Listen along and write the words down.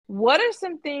What are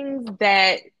some things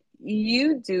that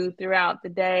you do throughout the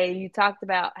day? You talked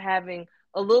about having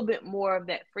a little bit more of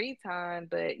that free time,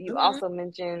 but you Hmm. also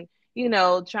mentioned,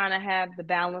 trying to have the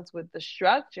balance with the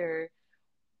structure.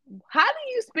 How do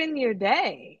you spend your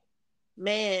day?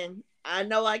 Man, I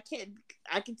know I can't.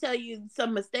 I can tell you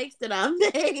some mistakes that I've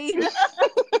made.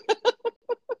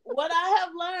 What I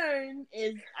have learned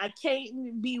is I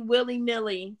can't be willy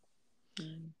nilly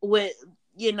with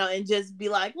and just be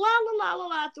like la la la la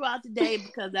la throughout the day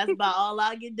because that's about all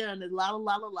I get done is la la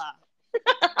la la la.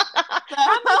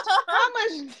 How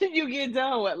much did you get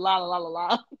done with la la la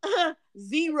la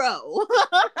Zero.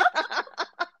 la?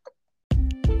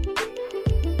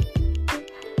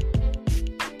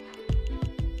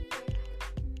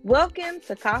 Welcome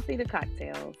to Coffee to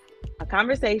Cocktails, a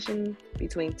conversation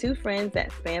between two friends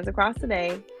that spans across the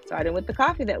day, starting with the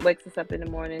coffee that wakes us up in the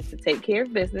morning to take care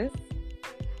of business.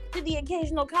 To the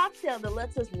occasional cocktail that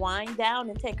lets us wind down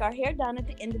and take our hair down at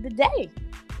the end of the day.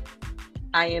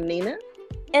 I am Nina.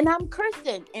 And I'm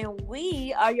Kristen, and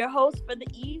we are your hosts for the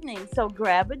evening. So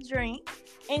grab a drink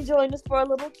and join us for a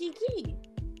little kiki.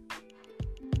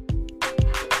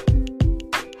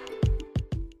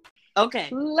 Okay.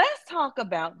 Let's talk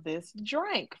about this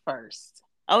drink first.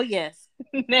 Oh, yes.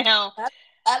 Now,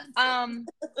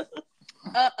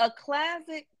 a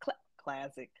classic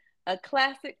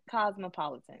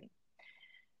cosmopolitan.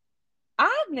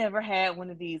 I've never had one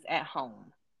of these at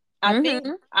home. I think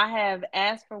I have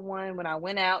asked for one when I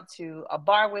went out to a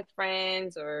bar with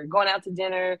friends or going out to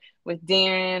dinner with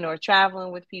Darren or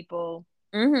traveling with people.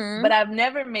 But I've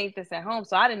never made this at home,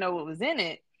 so I didn't know what was in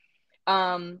it.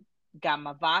 Got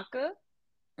my vodka,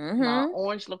 my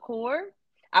orange liqueur.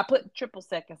 I put triple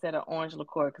sec instead of orange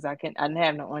liqueur because I didn't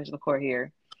have no orange liqueur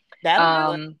here.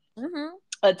 That'll do it.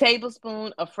 A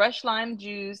tablespoon of fresh lime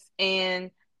juice and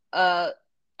a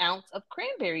ounce of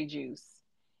cranberry juice.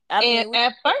 At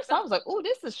first I was like, "Oh,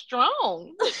 this is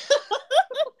strong."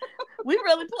 We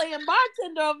really playing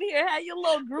bartender over here. Have your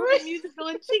little groovy music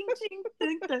going ching ching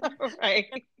ding ding. Right.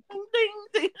 Ding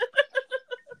ding.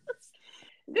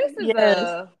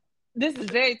 This is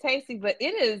very tasty, but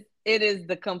it is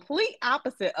the complete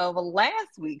opposite of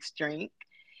last week's drink.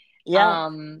 Yeah.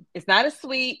 It's not as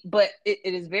sweet, but it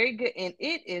is very good, and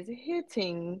it is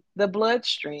hitting the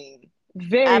bloodstream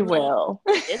very well.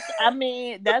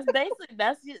 That's basic.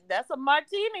 That's a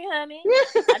martini, honey.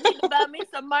 I need to buy me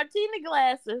some martini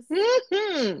glasses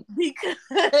because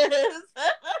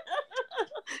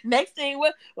next thing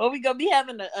what we gonna be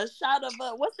having a shot of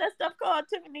what's that stuff called?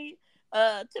 Tiffany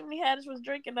Haddish was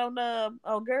drinking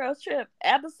on girls trip.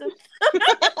 Absinthe.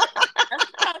 That's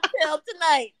the cocktail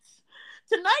tonight.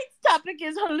 Tonight's topic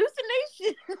is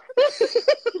hallucination.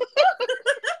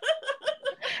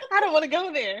 I don't want to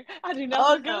go there. I do not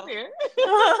want to go there.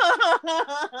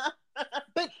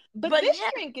 but this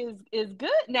drink is good.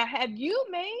 Now, have you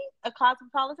made a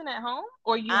cosmopolitan at home,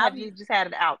 or you just had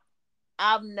it out?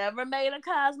 I've never made a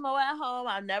Cosmo at home.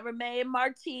 I've never made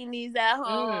martinis at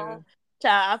home.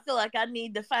 Child, I feel like I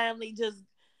need to finally just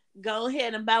go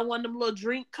ahead and buy one of them little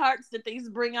drink carts that they used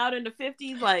to bring out in the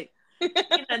 50s. Like, in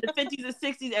the 50s and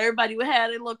 60s, everybody would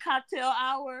have a little cocktail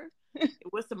hour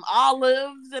with some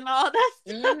olives and all that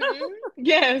stuff.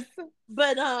 Yes.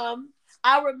 But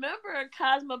I remember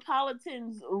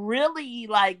cosmopolitans really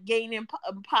like gaining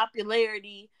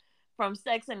popularity from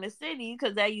Sex and the City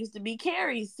because that used to be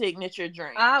Carrie's signature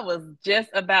drink. I was just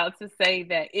about to say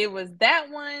that it was that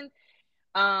one.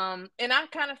 And I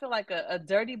kind of feel like a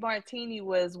dirty martini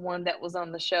was one that was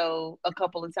on the show a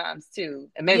couple of times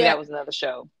too, and maybe that was another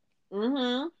show.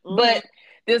 But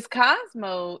this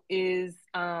Cosmo is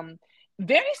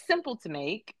very simple to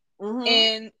make,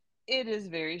 and it is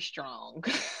very strong.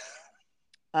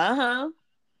 And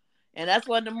that's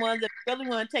one of them ones that really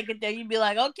want to take it there. You'd be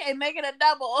like, okay, make it a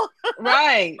double.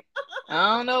 Right.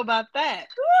 I don't know about that.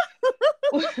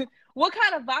 What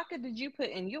kind of vodka did you put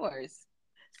in yours?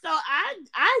 So I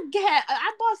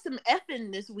bought some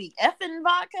Effin this week. Effin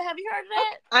vodka. Have you heard of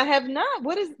that? I have not.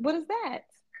 What is that?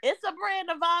 It's a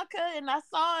brand of vodka, and I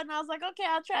saw it, and I was like, okay,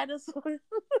 I'll try this one.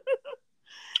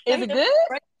 Is it good?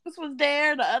 This was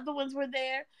there. The other ones were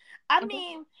there. I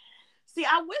mean, see,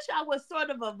 I wish I was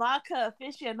sort of a vodka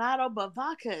aficionado, but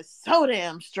vodka is so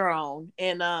damn strong,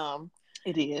 and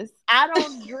it is. I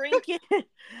don't drink it.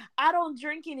 I don't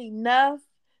drink it enough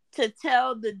to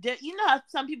tell you know how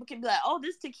some people can be like, oh,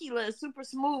 this tequila is super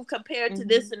smooth compared to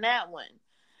this and that one.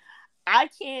 I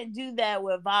can't do that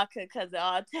with vodka because it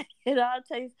all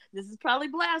tastes. This is probably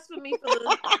blasphemy for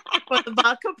the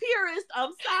vodka purist.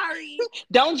 I'm sorry.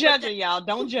 Don't judge her, y'all.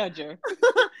 Don't judge her.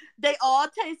 They all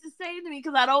taste the same to me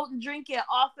because I don't drink it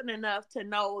often enough to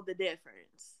know the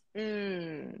difference.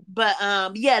 But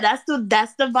yeah, that's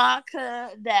the vodka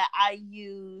that I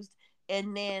used.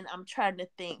 And then I'm trying to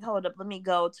think. Hold up, let me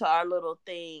go to our little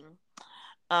thing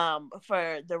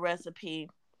for the recipe.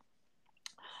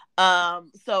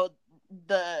 So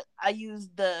the I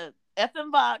used the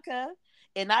effing vodka,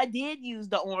 and I did use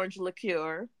the orange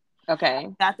liqueur. Okay.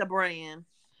 Got the brand.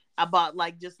 I bought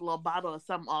like just a little bottle of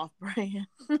some off brand.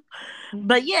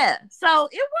 But yeah, so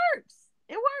it works.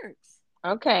 It works.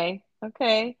 Okay.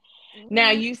 Okay. Now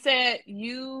Mm-hmm. you said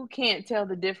you can't tell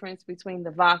the difference between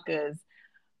the vodkas.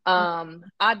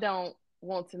 I don't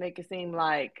want to make it seem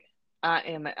like I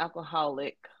am an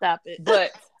alcoholic, Stop it.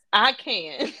 but I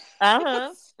can.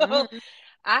 Uh-huh. So Mm-hmm.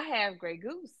 I have Grey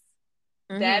Goose.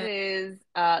 That Mm-hmm. is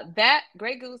that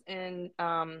Grey Goose and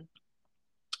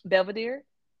Belvedere.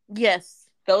 Yes.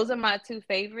 Those are my two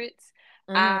favorites.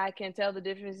 Mm-hmm. I can tell the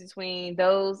difference between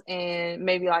those and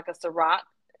maybe like a Ciroc.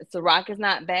 Ciroc is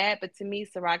not bad, but to me,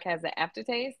 Ciroc has an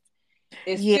aftertaste.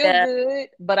 It's still Yeah. good,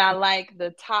 but I like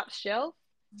the top shelf.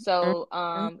 So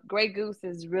Mm-hmm. Grey Goose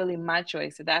is really my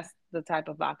choice. So that's the type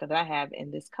of vodka that I have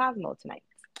in this Cosmo tonight.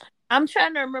 I'm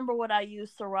trying to remember what I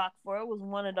used Ciroc for. It was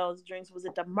one of those drinks. Was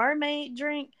it the mermaid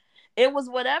drink? It was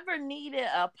whatever needed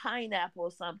a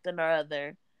pineapple something or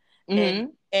other. And Mm-hmm.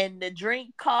 and the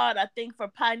drink called, I think, for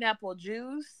pineapple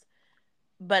juice.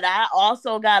 But I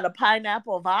also got a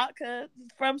pineapple vodka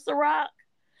from Ciroc.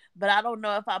 But I don't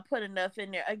know if I put enough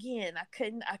in there. Again, I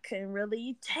couldn't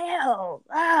really tell.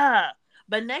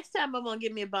 But next time I'm gonna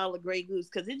get me a bottle of Grey Goose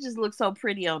because it just looks so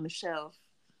pretty on the shelf.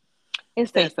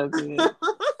 It tastes so good.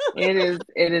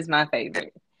 It is my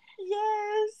favorite.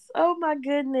 Yes. Oh my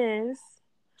goodness.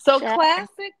 So Child.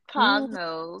 classic Mm,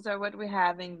 Cosmos are what we're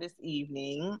having this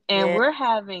evening, and yeah. we're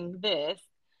having this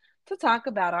to talk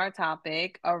about our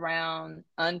topic around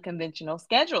unconventional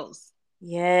schedules.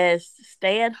 Yes.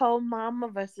 Stay at home mama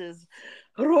versus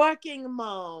working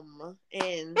mom.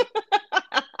 And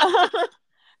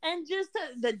and just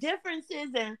the differences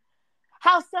and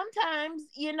how sometimes,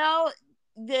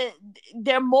 the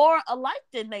they're more alike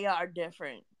than they are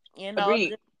different,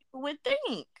 Agreed. than people would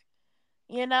think.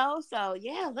 So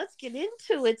yeah, let's get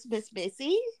into it, Miss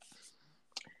Missy.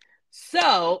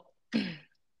 So,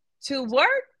 to work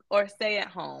or stay at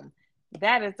home?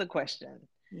 That is the question.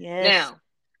 Yes. Now,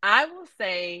 I will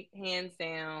say, hands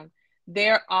down,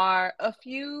 there are a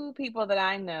few people that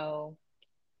I know,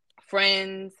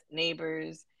 friends,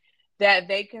 neighbors, that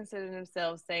they consider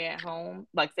themselves stay at home,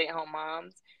 like stay at home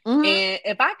moms. Mm-hmm. And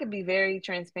if I could be very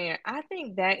transparent, I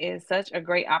think that is such a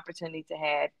great opportunity to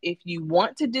have if you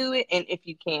want to do it and if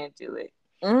you can do it.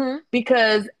 Mm-hmm.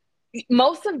 Because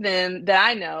most of them that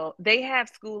I know, they have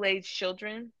school age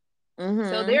children. So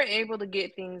Mm-hmm. they're able to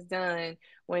get things done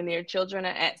when their children are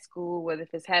at school, whether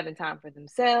if it's having time for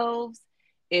themselves,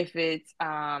 if it's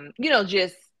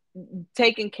just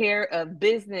taking care of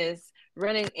business,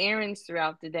 running errands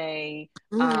throughout the day,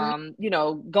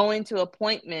 Mm-hmm. going to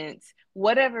appointments,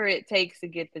 whatever it takes to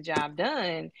get the job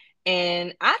done.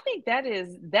 And I think that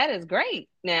is great.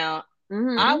 Now, I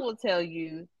Mm-hmm. will tell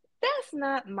you that's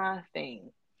not my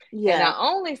thing. And Yeah. I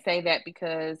only say that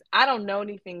because I don't know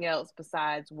anything else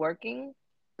besides working.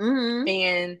 Mm-hmm.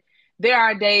 And there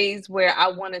are days where I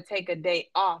want to take a day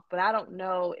off, but I don't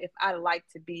know if I like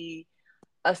to be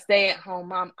a stay at home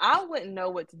mom. I wouldn't know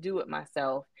what to do with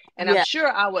myself. And I'm Yeah.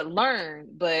 sure I would learn,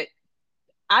 but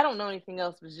I don't know anything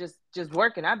else but just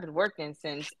working. I've been working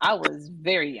since I was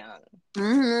very young.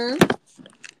 Mm-hmm.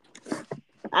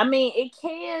 I mean, it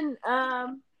can.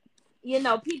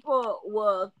 People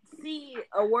will see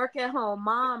a work at home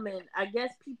mom, and I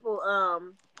guess people,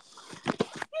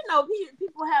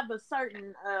 people have a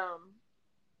certain,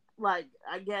 like,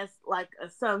 I guess, like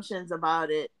assumptions about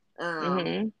it.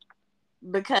 Mhm.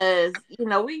 Because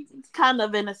we kind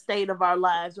of in a state of our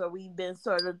lives where we've been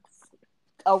sort of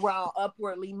around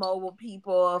upwardly mobile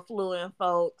people, affluent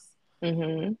folks,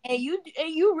 Mhm. and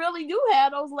you really do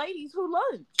have those ladies who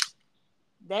lunch.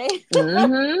 They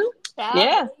Mhm. child,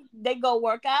 Yeah. they go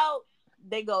work out,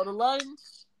 they go to lunch,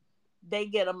 they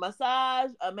get a massage,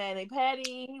 a mani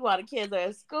pedi while the kids are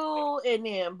at school, and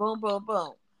then boom, boom,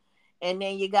 boom. And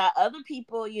then you got other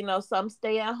people, some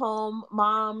stay at home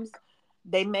moms.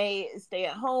 They may stay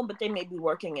at home, but they may be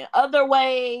working in other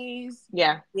ways,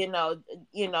 Yeah. you know,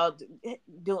 you know,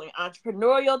 doing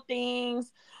entrepreneurial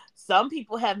things. Some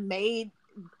people have made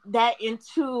that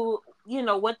into,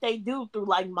 what they do through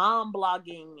like mom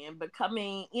blogging and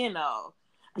becoming, I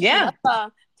Yeah.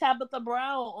 Tabitha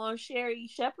Brown on Sherry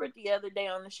Shepherd the other day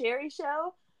on the Sherry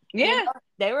Show. Yeah.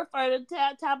 They refer to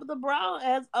Tabitha Brown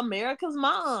as America's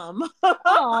mom.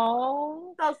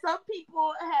 Oh. So some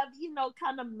people have,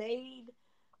 kind of made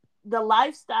the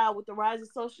lifestyle with the rise of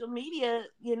social media,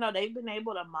 they've been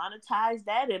able to monetize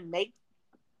that and make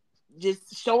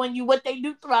just showing you what they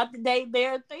do throughout the day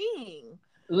their thing.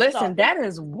 So Listen, that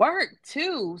is work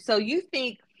too. So you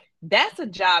think that's a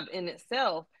job in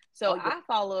itself. So oh yeah. I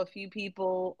follow a few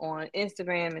people on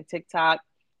Instagram and TikTok,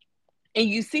 and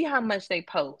you see how much they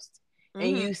post,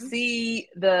 and you Mm-hmm. see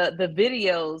the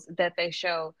videos that they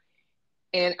show.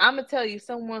 And I'm gonna tell you,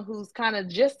 someone who's kind of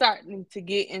just starting to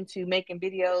get into making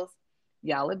videos,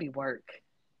 y'all, it'd be work.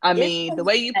 I It's mean, the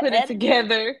way you the put it editing.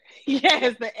 together,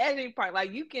 yes, the editing part.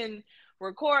 Like, you can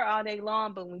record all day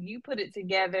long, but when you put it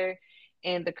together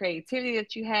and the creativity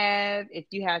that you have, if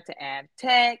you have to add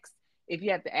text, if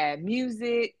you have to add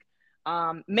music,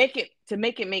 make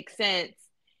it make sense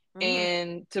Mm-hmm.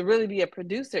 and to really be a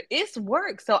producer, it's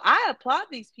work. So I applaud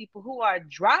these people who are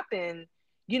dropping,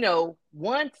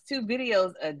 1 to 2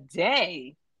 videos a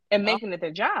day and Oh, making it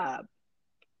their job.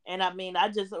 and I mean, I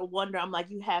just wonder. I'm like,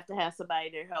 you have to have somebody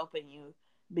there helping you,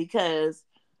 because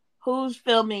who's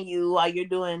filming you while you're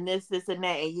doing this, this, and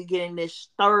that, and you're getting this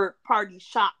third party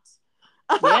shots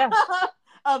Yeah.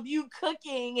 of you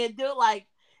cooking and do like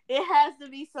it has to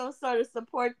be some sort of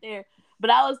support there. But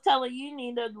I was telling you,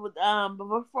 Nina,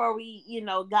 before we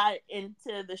got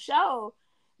into the show,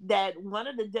 that one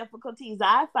of the difficulties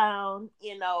I found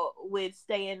with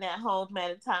staying at home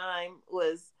at a time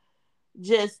was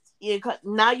just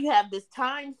now you have this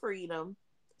time freedom.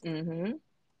 Mm-hmm.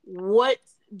 What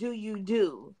do you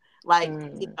do? Like,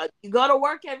 Mm. you go to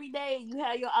work every day, you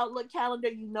have your Outlook calendar,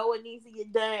 you know what needs to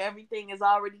get done, everything is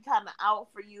already kind of out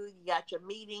for you. You got your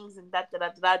meetings and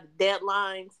the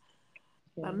deadlines.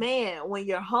 But Yeah. man, when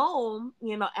you're home,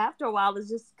 after a while, it's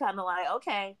just kind of like,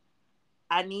 okay,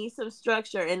 I need some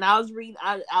structure. And I was reading,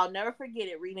 I'll never forget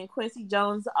it, reading Quincy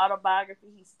Jones' autobiography.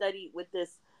 He studied with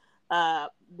this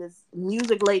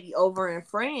music lady over in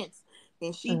France,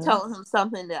 and she Mm-hmm. told him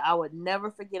something that I would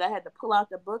never forget. I had to pull out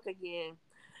the book again,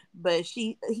 but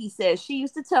he said she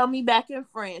used to tell me back in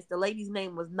France. The lady's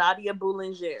name was Nadia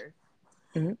Boulanger,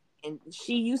 Mm-hmm. and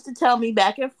she used to tell me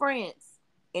back in France,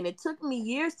 and it took me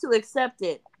years to accept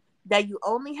it, that you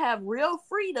only have real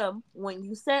freedom when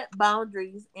you set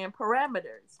boundaries and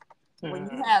parameters. When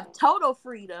you Mm. have total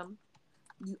freedom,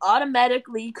 you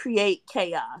automatically create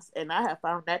chaos, and I have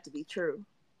found that to be true.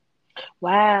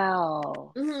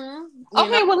 Wow. Mm-hmm.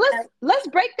 Okay, well, let's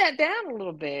break that down a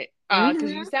little bit.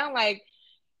 Because you Mm-hmm. sound like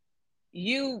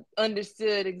you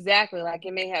understood exactly, like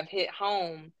it may have hit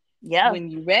home Yeah. when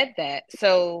you read that.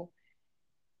 So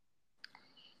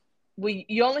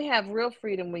you only have real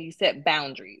freedom when you set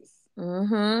boundaries.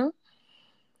 Mm-hmm.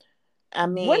 I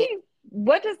What mean,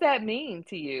 what does that mean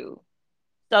to you?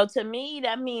 so to me,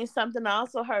 that means something. I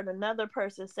also heard another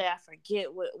person say, I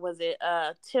forget what was it,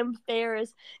 Tim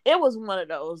Ferriss. It was one of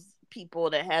those people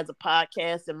that has a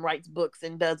podcast and writes books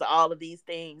and does all of these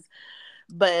things.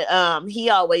 But he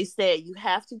always said you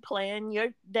have to plan your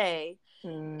day.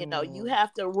 You Mm,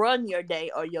 have to run your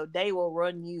day or your day will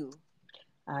run you.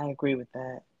 I agree with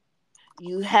that.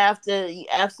 You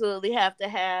absolutely have to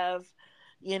have,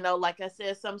 like I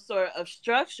said, some sort of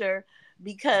structure,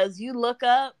 because you look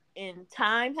up and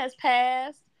time has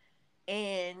passed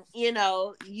and,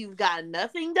 you've got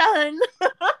nothing done.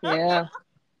 Yeah.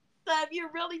 So if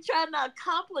you're really trying to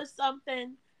accomplish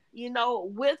something,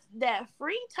 with that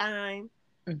free time,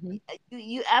 Hmm.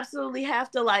 you absolutely have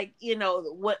to, like,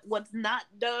 what's not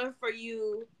done for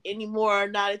you anymore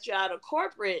now that you're out of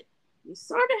corporate, you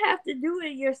sort of have to do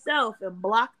it yourself and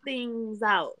block things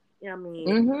out. I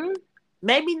mean, Hmm.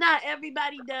 maybe not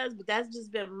everybody does, but that's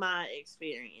just been my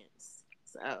experience.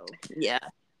 So yeah.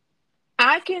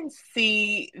 I can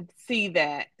see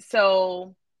that.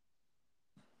 So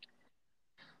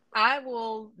I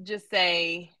will just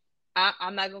say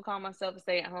I'm not gonna call myself a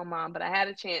stay-at-home mom, but I had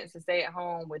a chance to stay at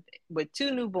home with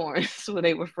 2 newborns when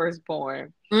they were first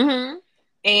born. Mm-hmm.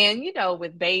 And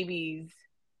with babies,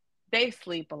 they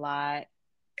sleep a lot.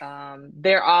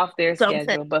 They're off their Something.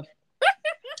 schedule, but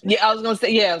yeah, I was gonna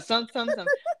say, yeah, some.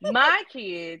 My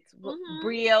kids, Mm-hmm.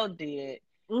 Brielle did.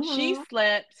 She Mm-hmm.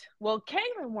 slept. Well,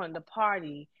 Caitlin wanted to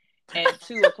party at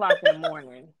 2 o'clock in the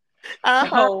morning,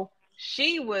 Uh-huh. so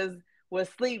she was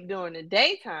asleep during the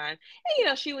daytime,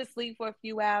 and she would sleep for a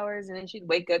few hours, and then she'd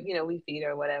wake up. We feed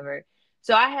her or whatever.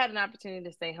 So I had an opportunity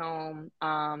to stay home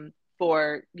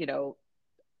for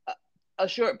a, a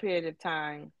short period of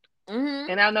time, Mm-hmm.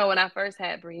 and I know when I first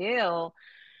had Brielle,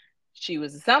 she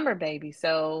was a summer baby.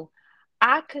 So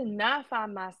I could not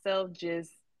find myself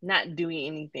just not doing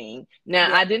anything. Now,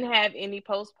 Yeah. I didn't have any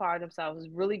postpartum, so I was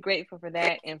really grateful for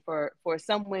that. And for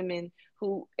some women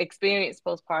who experienced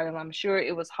postpartum, I'm sure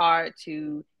it was hard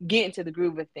to get into the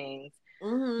groove of things. But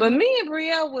Mm-hmm. me and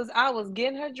Brielle I was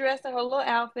getting her dressed in her little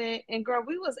outfit, and girl,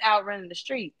 we was out running the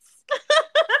streets.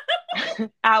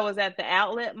 I was at the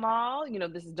outlet mall. You know,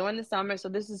 this is during the summer, so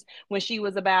this is when she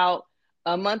was about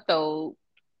a month old.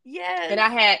 And Yes. I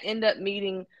had ended up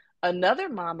meeting another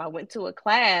mom. I went to a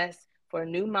class for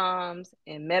new moms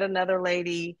and met another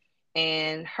lady,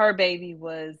 and her baby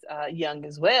was young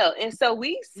as well. And so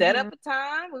we set Mm-hmm. up a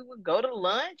time. We would go to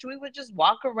lunch. We would just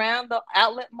walk around the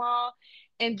outlet mall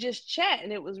and just chat,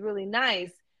 and it was really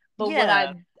nice. But what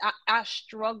Yeah. I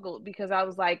struggled because I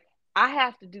was like, I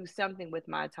have to do something with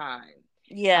my time.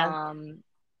 Yeah. Um,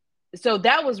 so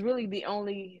that was really the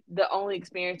only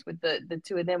experience with the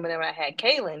two of them. Whenever I had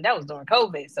Kaylin, that was during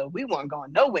COVID, so we weren't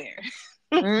going nowhere.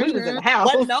 We was in Mm-hmm. the house.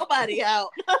 Wasn't nobody out.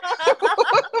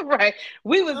 Right,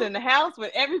 we was in the house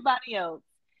with everybody else.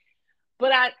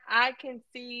 But I can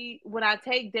see when I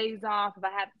take days off, if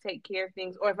I have to take care of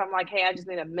things, or if I'm like, hey, I just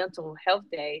need a mental health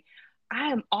day,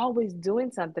 I am always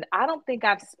doing something. I don't think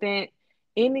I've spent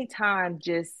any time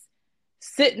just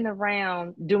sitting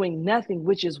around doing nothing,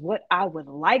 which is what I would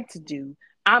like to do.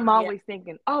 I'm Yeah. always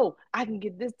thinking, oh, I can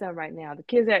get this done right now. The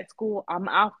kids are at school. I'm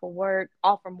off from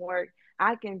work.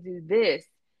 I can do this.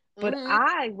 But Mm-hmm.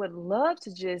 I would love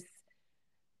to just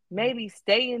maybe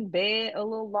stay in bed a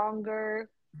little longer,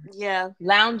 Yeah.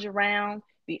 lounge around.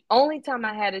 The only time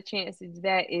I had a chance to do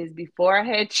that is before I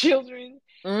had children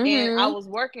and I Mm-hmm. was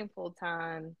working full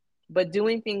time, but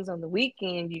doing things on the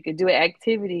weekend, you could do an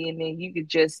activity and then you could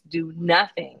just do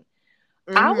nothing.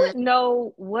 I Mm-hmm. wouldn't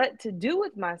know what to do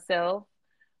with myself,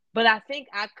 but I think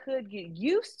I could get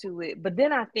used to it. But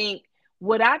then I think,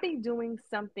 would I be doing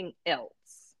something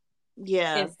else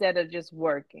Yeah. instead of just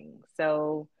working?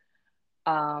 So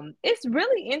it's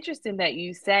really interesting that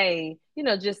you say,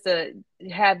 just to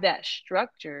have that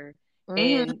structure,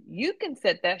 Mm-hmm. and you can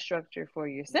set that structure for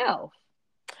yourself.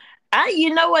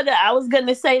 You know what, I was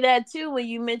gonna say that too when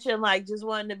you mentioned like just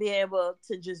wanting to be able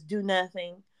to just do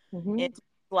nothing Hmm. and to,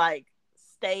 like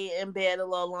stay in bed a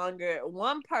little longer.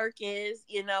 One perk is,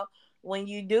 when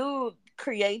you do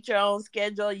create your own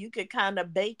schedule, you could kind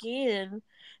of bake in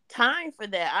time for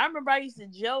that. I remember I used to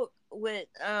joke with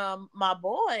my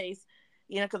boys,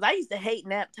 because I used to hate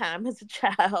nap time as a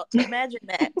child. Imagine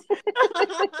that.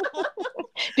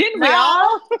 Didn't we Now,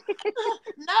 all?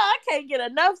 no, I can't get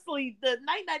enough sleep. The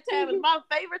night time is my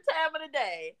favorite time of the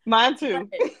day. Mine too.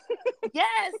 But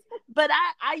yes, but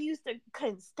I used to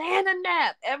couldn't stand a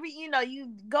nap.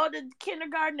 You go to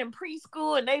kindergarten and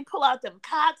preschool and they pull out them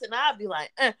cots and I'd be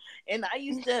like, and I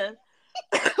used to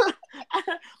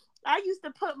I used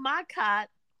to put my cot.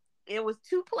 It was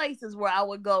two places where I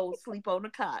would go sleep on the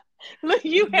cot. Look,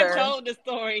 you have Either told the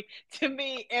story to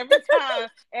me every time,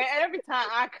 and every time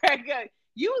I crack up,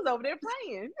 you was over there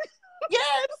playing.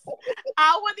 yes,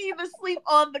 I would even sleep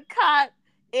on the cot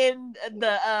in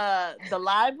the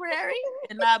library,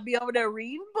 and I'd be over there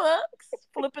reading books,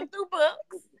 flipping through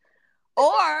books,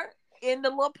 or in the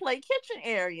little play kitchen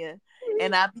area,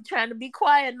 and I'd be trying to be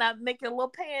quiet, not making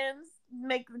little pans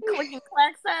make the click and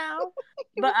clack sound,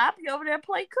 but I'd be over there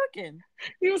play cooking.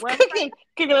 You was Well,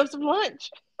 cooking up some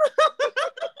lunch.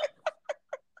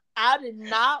 I did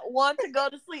not want to go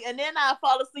to sleep, and then I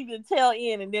fall asleep and tail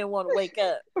in, and then want to wake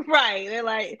up. Right. They're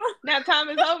like, now time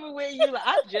is over with. You like,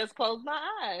 I just closed my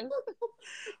eyes.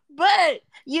 But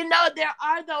there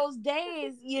are those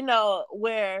days,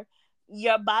 where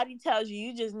your body tells you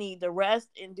you just need to rest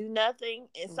and do nothing,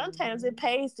 and sometimes it Mhm.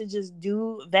 pays to just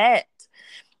do that.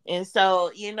 And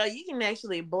so, you can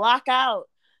actually block out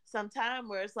some time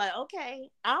where it's like,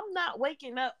 okay, I'm not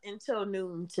waking up until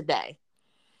noon today,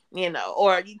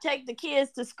 or you take the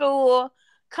kids to school,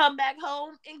 come back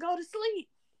home, and go to sleep.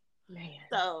 Man,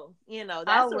 So, I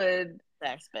that's a would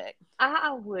aspect.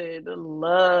 I would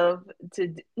love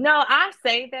to. No, I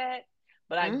say that,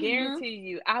 but I Mm-hmm. guarantee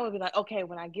you, I would be like, okay,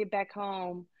 when I get back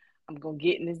home, I'm gonna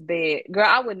get in this bed, girl.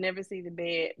 I would never see the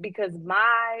bed because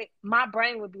my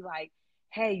brain would be like,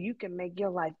 hey, you can make your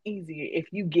life easier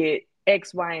if you get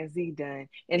X, Y, and Z done,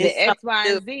 and the It's X, Y,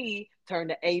 something and Z turn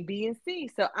to A, B, and C.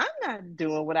 So I'm not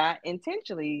doing what I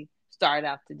intentionally started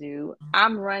out to do.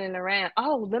 I'm running around.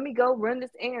 Oh, let me go run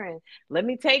this errand. Let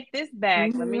me take this to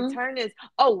back. Let me do. turn this.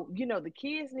 Oh, the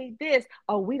kids need this.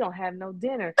 Oh, we don't have no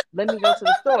dinner. Let me go to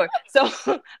the store. So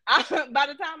by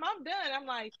the time I'm done, I'm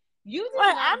like, you did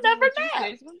Like, I not do never what you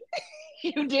nap. said.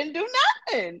 You didn't do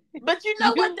nothing. But you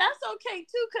know what? You That's okay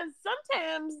too, because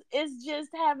sometimes it's just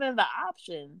having the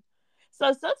option.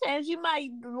 So sometimes you might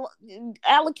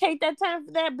allocate that time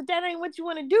for that, but that ain't what you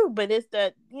want to do. But it's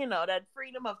that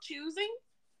freedom of choosing.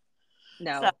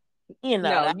 So no, no.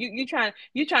 that. You trying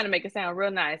to make it sound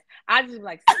real nice. I just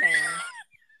like sit down.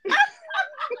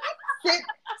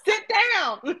 sit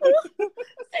down. Sit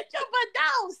your butt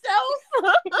down,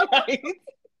 self. Right.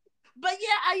 But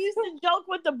yeah, I used to joke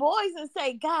with the boys and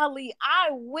say, golly, I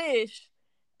wish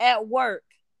at work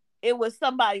it was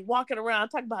somebody walking around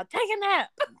talking about take a nap.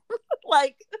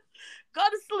 Like, go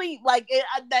to sleep. Like,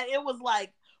 that it was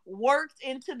like worked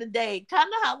into the day. Kind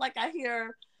of how, like, I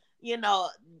hear, you know,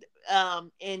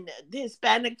 in the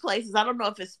Hispanic places, I don't know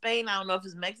if it's Spain, I don't know if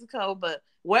it's Mexico, but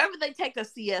wherever they take a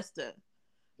siesta,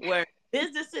 where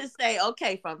businesses say,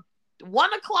 okay, from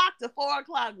 1 o'clock to 4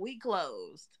 o'clock, we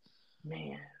closed.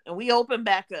 Man. And we open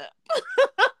back up.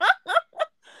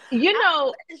 You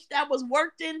know, that was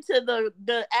worked into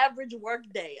the average work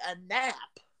day, a nap.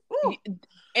 Ooh.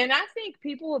 And I think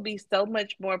people would be so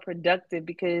much more productive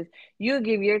because you would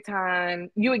give your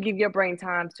brain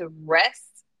time to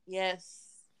rest. Yes.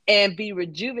 And be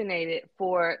rejuvenated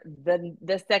for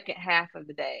the second half of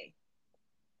the day.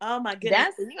 Oh my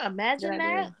goodness. Can you imagine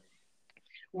that?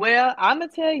 Well, I'm going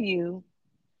to tell you,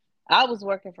 I was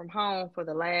working from home for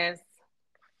the last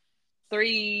 3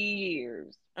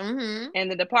 years. Mm-hmm.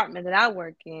 And the department that I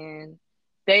work in,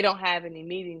 they don't have any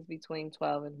meetings between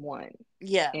 12 and 1.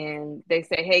 Yeah. And they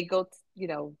say, hey, go,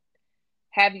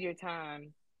 have your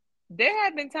time. There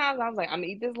have been times I was like, I'm going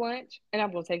to eat this lunch and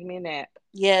I'm going to take me a nap.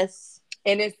 Yes.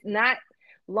 And it's not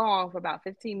long, for about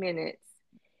 15 minutes.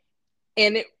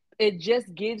 And it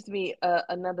just gives me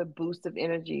another boost of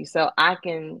energy so I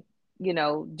can,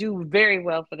 do very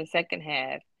well for the second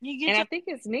half. I think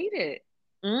it's needed.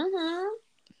 Mm-hmm.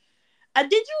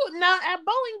 Did you now at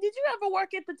bowling? Did you ever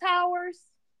work at the towers?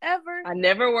 Ever? I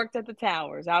never worked at the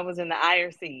towers. I was in the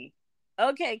IRC.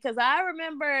 Okay, because I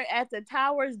remember at the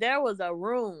towers there was a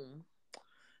room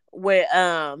with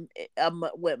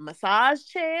with massage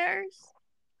chairs,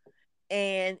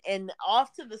 and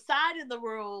off to the side of the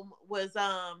room was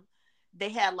they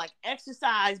had like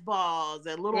exercise balls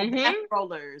and little back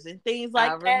rollers and things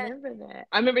like that. I remember that.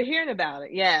 I remember hearing about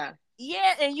it. Yeah.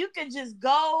 Yeah, and you could just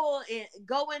go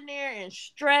in there and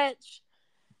stretch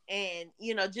and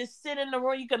just sit in the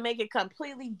room. You can make it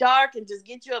completely dark and just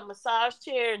get you a massage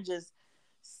chair and just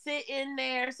sit in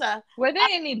there. So were there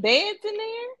any beds in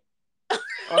there?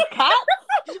 Or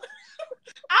cots?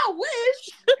 I wish.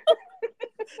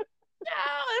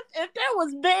 If there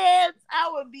was beds, I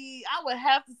would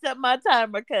have to set my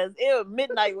timer because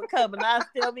midnight would come and I'd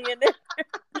still be in there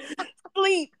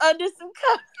sleep under some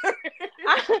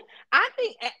covers. I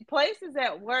think places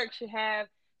at work should have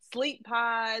sleep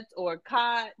pods or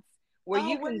cots where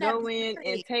you can go in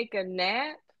and take a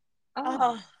nap.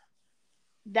 Oh,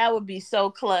 that would be so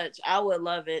clutch. I would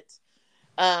love it.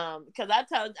 Because I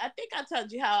think I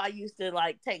told you how I used to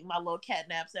like take my little cat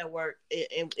naps at work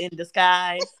in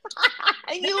disguise.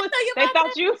 They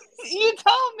thought you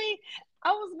told me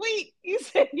I was weak. You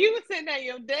said you was sitting at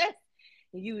your desk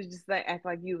and you was just like act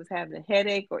like you was having a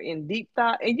headache or in deep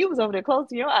thought, and you was over there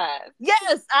closing your eyes.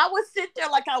 Yes, I would sit there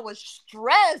like I was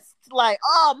stressed, like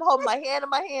I'm holding my hand in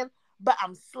my hand, but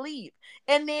I'm asleep.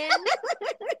 And then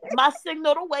my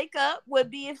signal to wake up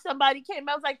would be if somebody came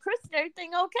out, I was like, Kristen,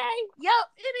 everything okay? Yep,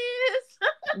 it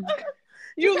is.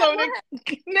 You was over there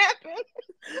napping.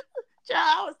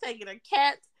 Child, I was taking a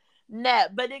cat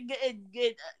nap, but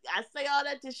it I say all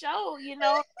that to show,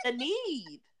 the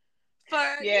need for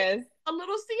a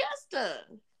little siesta.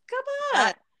 Come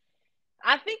on.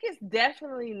 I think it's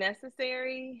definitely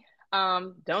necessary.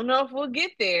 Don't know if we'll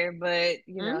get there, but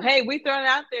hey, we throw it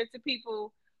out there to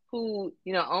people who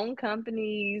own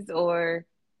companies or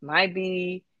might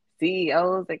be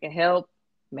CEOs that can help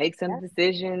make some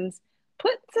decisions.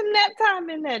 Put some nap time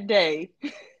in that day.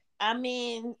 I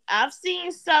mean, I've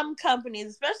seen some companies,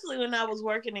 especially when I was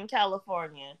working in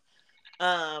California. There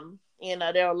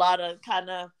are a lot of kind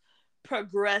of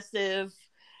progressive,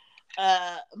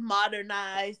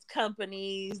 modernized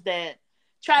companies that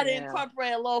try to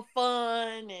incorporate a little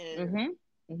fun and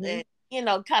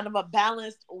kind of a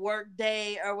balanced work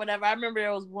day or whatever. I remember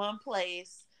there was one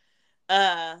place.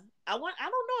 I don't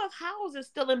know if House is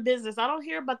still in business. I don't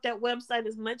hear about that website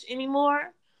as much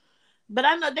anymore. But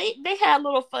I know they had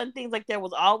little fun things, like there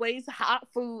was always hot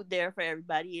food there for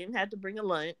everybody. You didn't have to bring a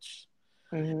lunch.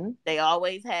 They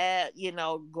always had,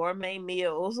 gourmet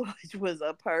meals, which was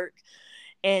a perk.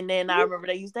 And then I remember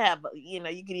they used to have, you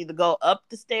could either go up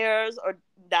the stairs or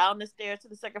down the stairs to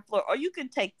the second floor, or you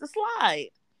could take the slide.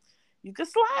 You could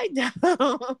slide down.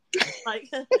 Like,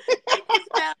 they just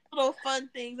have little fun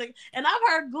things. And I've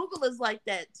heard Google is like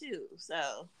that too.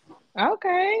 So.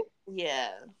 Okay. Yeah.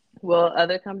 Well,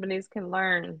 other companies can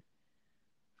learn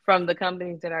from the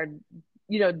companies that are,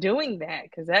 doing that,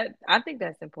 because I think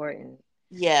that's important.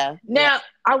 Yeah. Now,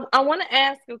 I want to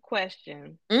ask a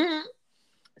question. Mm-hmm.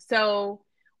 So,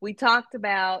 we talked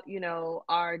about,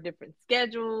 our different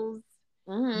schedules.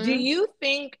 Do Mm-hmm. you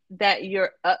think that your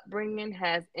upbringing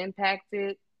has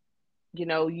impacted,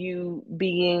 you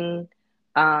being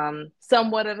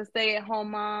somewhat of a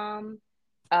stay-at-home mom,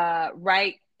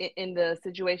 right in the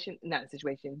situation, not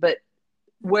situation, but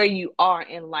where you are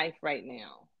in life right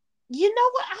now? You know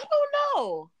what? I don't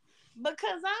know,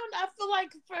 because I feel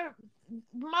like for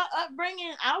my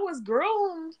upbringing, I was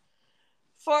groomed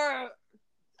for.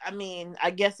 I mean,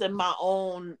 I guess in my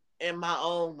own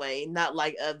way, not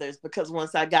like others. Because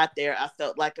once I got there, I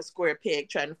felt like a square peg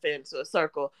trying to fit into a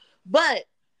circle. But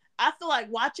I feel like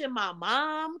watching my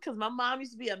mom, because my mom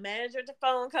used to be a manager at the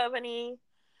phone company.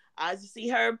 I used to see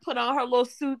her put on her little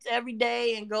suits every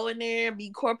day and go in there and be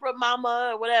corporate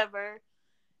mama or whatever.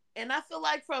 And I feel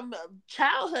like from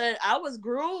childhood, I was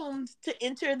groomed to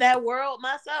enter that world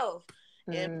myself.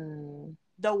 And Mm,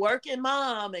 the working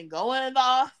mom and go in the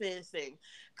office and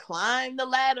climb the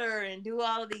ladder and do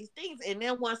all of these things. And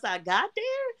then once I got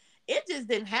there, it just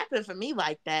didn't happen for me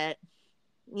like that.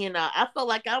 I felt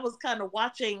like I was kind of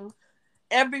watching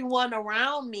everyone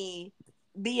around me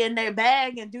be in their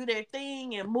bag and do their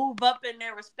thing and move up in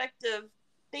their respective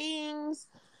things.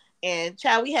 And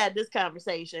child, we had this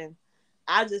conversation.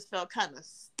 I just felt kind of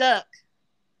stuck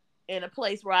in a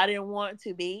place where I didn't want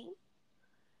to be.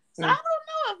 So I mm, don't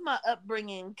know if my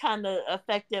upbringing kind of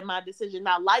affected my decision.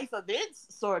 Now, life events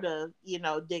sort of,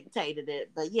 dictated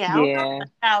it. But yeah, I don't know if yeah.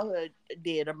 my childhood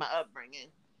did or my upbringing.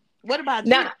 What about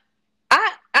you? Now,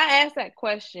 I asked that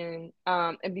question,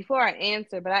 and before I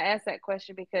answer, but I asked that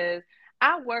question because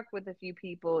I worked with a few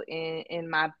people in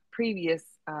my previous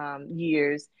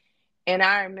years, and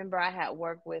I remember I had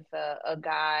worked with a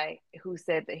guy who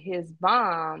said that his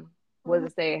mom was Mm-hmm. a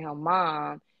stay-at-home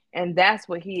mom, and that's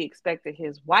what he expected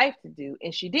his wife to do,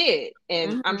 and she did,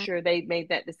 and I'm Mm-hmm. sure they made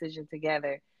that decision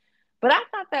together. But I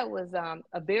thought that was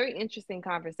a very interesting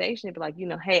conversation to be like,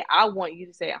 hey, I want you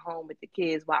to stay at home with the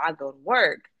kids while I go to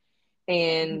work,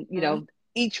 and Mm-hmm.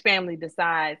 each family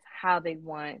decides how they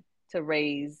want to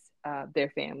raise their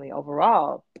family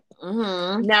overall.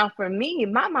 Mm-hmm. Now for me,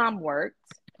 my mom worked.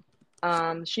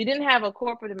 She didn't have a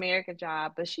corporate America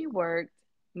job, but she worked.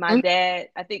 My dad,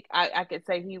 I think I could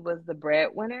say he was the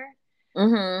breadwinner,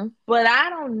 Mm-hmm. but I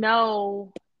don't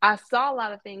know. I saw a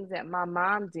lot of things that my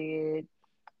mom did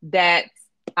that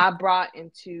I brought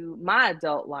into my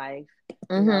adult life.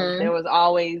 There Mm-hmm. was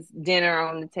always dinner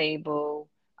on the table.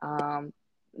 Um,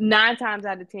 9 times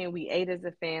out of 10, we ate as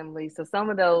a family. So some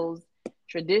of those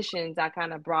traditions I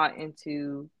kind of brought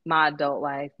into my adult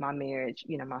life, my marriage,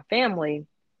 my family.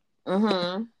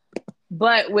 Mm-hmm.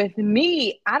 But with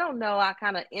me, I don't know. I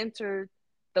kind of entered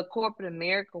the corporate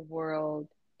America world,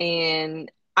 and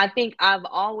I think I've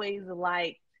always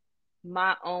liked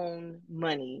my own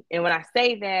money. And when I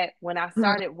say that, when I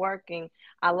started working,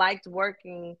 I liked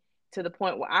working to the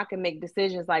point where I can make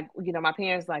decisions like, my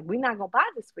parents like, we're not gonna buy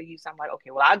this for you. So I'm like,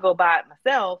 okay, well, I'll go buy it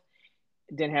myself.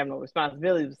 Didn't have no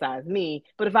responsibility besides me.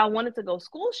 But if I wanted to go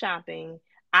school shopping,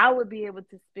 I would be able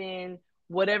to spend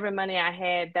whatever money I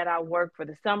had that I worked for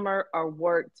the summer or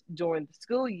worked during the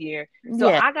school year. So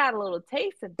Yeah. I got a little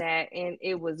taste of that and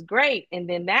it was great. And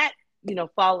then that,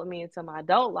 followed me into my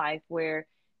adult life where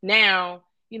now,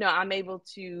 I'm able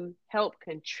to help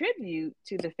contribute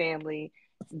to the family.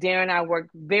 Darren and I work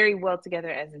very well together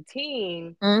as a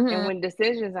team. And Mm-hmm. when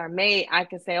decisions are made, I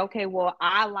can say, okay, well,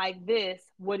 I like this.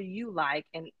 What do you like?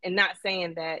 And not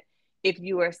saying that if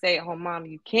you are a stay-at-home mom,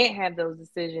 you can't have those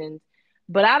decisions.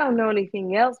 But I don't know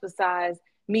anything else besides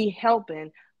me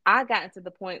helping. I got to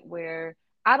the point where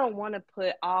I don't want to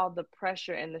put all the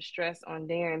pressure and the stress on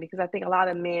Darren because I think a lot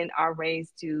of men are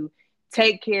raised to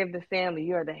take care of the family.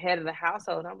 You're the head of the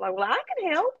household. I'm like, well, I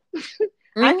can help.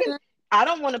 I can. Mm-hmm. I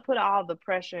don't want to put all the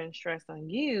pressure and stress on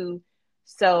you.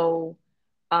 So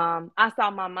I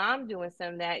saw my mom doing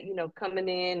some of that, coming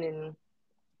in and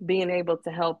being able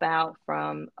to help out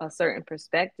from a certain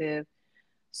perspective.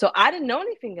 So I didn't know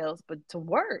anything else but to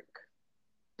work.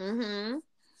 Mm-hmm.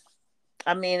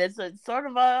 I mean, it's a sort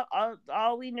of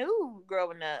all we knew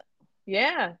growing up.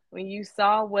 Yeah, when you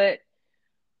saw what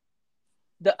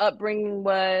the upbringing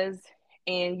was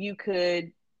and you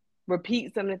could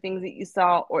repeat some of the things that you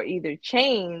saw or either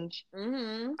change,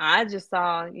 Mm-hmm. I just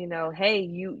saw, hey,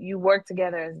 you work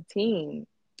together as a team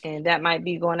and that might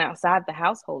be going outside the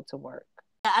household to work.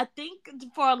 I think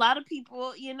for a lot of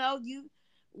people, you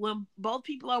when both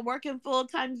people are working full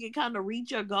time, you can kind of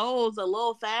reach your goals a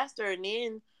little faster, and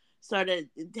then sort of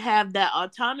have that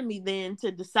autonomy then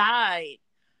to decide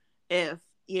if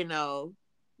the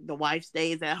wife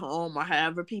stays at home or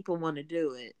however people want to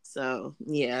do it. So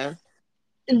yeah.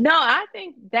 No, I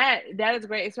think that is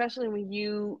great, especially when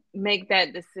you make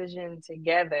that decision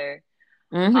together.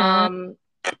 Mm-hmm. Um,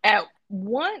 at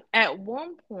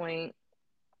one point,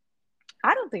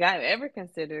 I don't think I've ever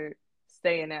considered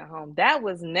staying at home. That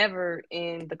was never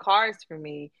in the cards for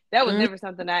me. That was never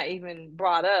something I even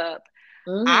brought up. I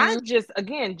Mm-hmm. just,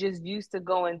 again, just used to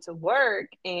going to work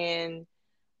and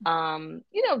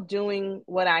doing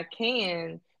what I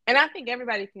can. And I think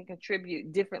everybody can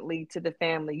contribute differently to the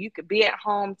family. You could be at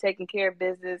home taking care of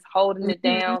business, holding it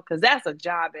Mm-hmm. down, because that's a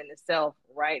job in itself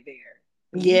right there.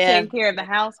 When you Yeah. taking care of the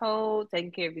household,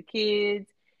 taking care of the kids,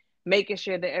 making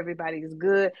sure that everybody is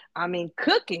good. I mean,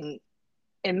 cooking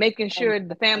and making Oh my sure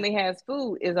the God. family has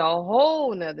food is a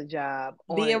whole nother job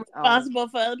on Being its own. responsible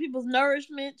for other people's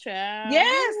nourishment, child.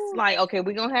 Yes, Woo. like, okay,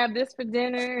 we're gonna have this for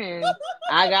dinner, and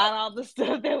I got all the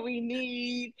stuff that we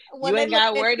need. When You they ain't look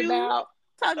got at worried you, about.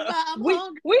 talk about I'm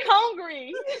hungry. We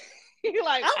hungry. You're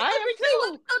like, I'm I hungry am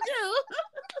too. What too.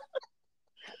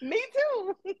 Me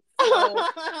too. So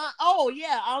Oh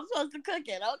yeah, I'm supposed to cook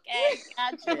it. Okay,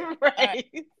 gotcha. All right.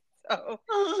 right. So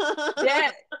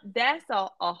that that's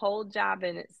a whole job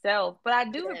in itself. But I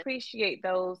do Yeah. appreciate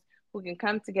those who can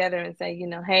come together and say,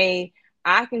 hey,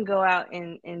 I can go out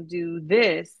and do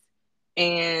this,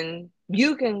 and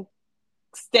you can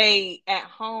stay at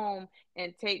home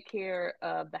and take care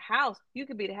of the house. You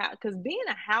could be the house, because being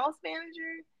a house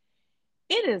manager,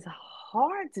 it is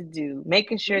hard to do,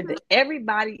 making sure Mhm. that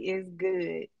everybody is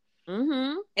good.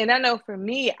 Mhm. And I know for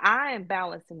me, I am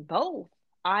balancing both.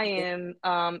 I Yeah.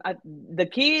 am the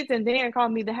kids and Darren call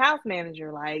me the house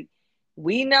manager. Like,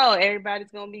 we know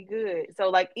everybody's gonna be good. So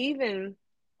like, even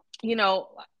you know,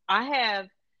 I have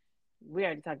we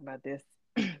already talked about this.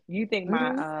 You think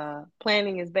my Mhm.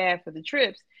 planning is bad for the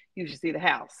trips? You should see the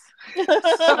house.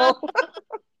 So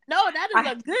No, that is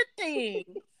I a good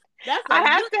thing. That's I a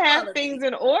have good to have quality. things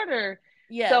in order so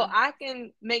Yeah. I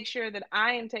can make sure that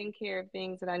I am taking care of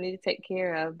things that I need to take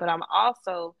care of, but I'm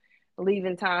also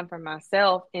leaving time for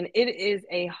myself. And it is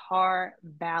a hard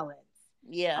balance. I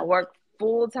Yeah. work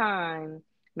full time,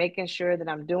 making sure that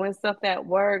I'm doing stuff at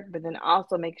work, but then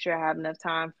also make sure I have enough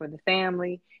time for the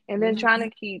family, and then trying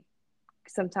Mhm. to keep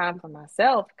some time for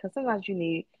myself, because sometimes you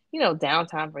need,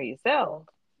 downtime for yourself.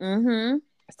 Mhm.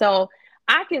 So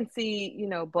I can see,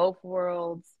 both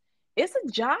worlds. It's a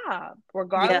job, Yeah.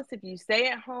 regardless if you stay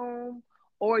at home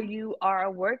or you are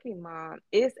a working mom.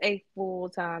 It's a full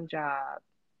time job.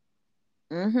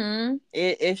 Mhm.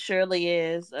 It surely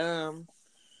is.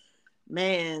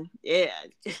 Man, yeah.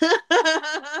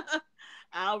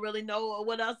 I don't really know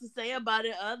what else to say about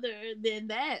it other than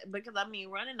that, because I mean,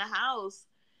 running a house,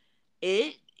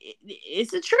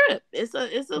 it's a trip. It's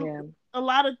Yeah. a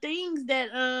lot of things that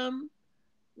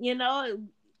you know,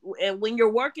 and when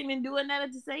you're working and doing that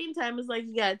at the same time, it's like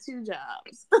you got two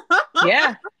jobs.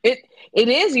 Yeah. It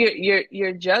is,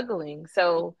 you're juggling.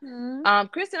 So Hmm.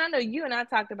 Kristen, I know you and I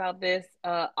talked about this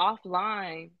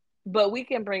offline, but we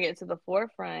can bring it to the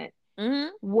forefront. Hmm.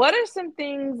 What are some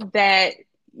things that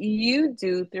you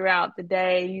do throughout the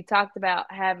day? You talked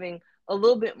about having a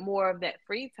little bit more of that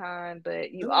free time,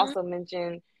 but you Hmm. also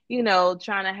mentioned,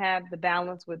 trying to have the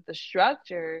balance with the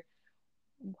structure.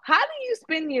 How do you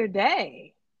spend your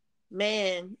day?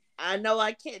 Man, I know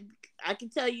I can't. I can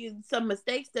tell you some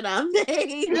mistakes that I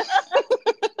made.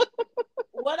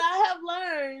 What I have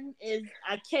learned is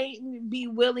I can't be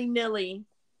willy nilly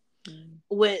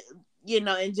with,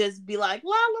 and just be like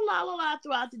la la la la la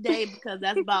throughout the day, because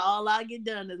that's about all I get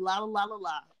done is la la la la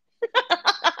la.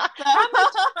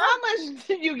 How much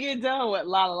do you get done with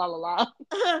la la la la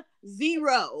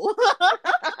Zero.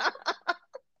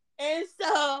 And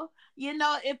so,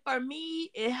 if for me,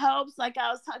 it helps, like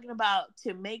I was talking about,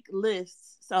 to make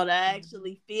lists so that I la?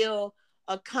 actually feel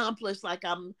accomplished. Like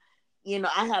I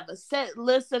have a set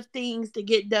list of things to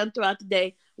get done throughout the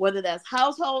day, whether that's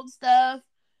household stuff,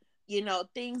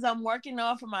 things I'm working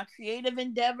on for my creative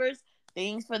endeavors,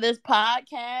 things for this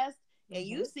podcast. And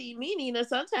you Mm-hmm. see me, Nina,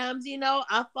 sometimes,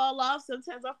 I fall off.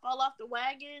 Sometimes I fall off the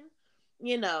wagon,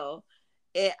 you know.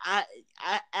 I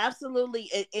absolutely,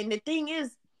 and the thing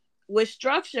is, with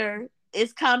structure,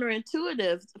 it's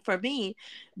counterintuitive for me,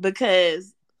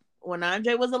 because when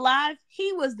Andre was alive,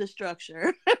 he was the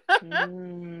structure. He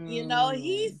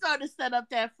Mm. sort of set up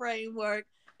that framework,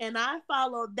 and I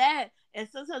followed that. And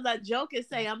sometimes I joke and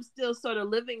say I'm still sort of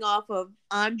living off of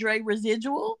Andre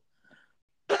residual.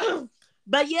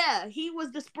 But yeah, he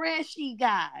was the spreadsheet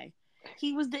guy.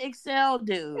 He was the Excel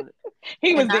dude. He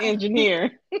And was the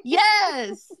engineer.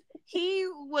 yes, he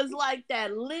was like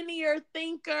that linear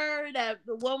thinker. That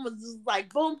the one was just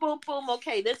like boom, boom, boom.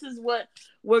 Okay, this is what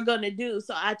we're gonna do.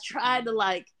 So I try to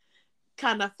like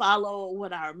kind of follow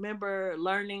what I remember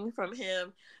learning from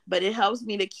him, but it helps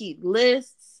me to keep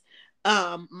lists.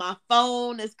 My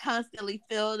phone is constantly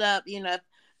filled up. You know,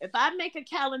 if I make a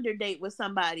calendar date with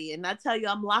somebody and I tell you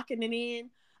I'm locking it in,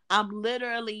 I'm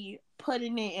literally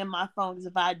putting it in my phone. Because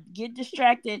if I get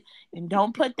distracted and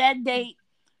don't put that date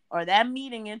or that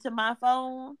meeting into my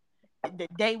phone, the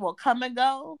day will come and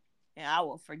go and I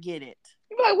will forget it.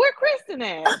 You're like, where Kristen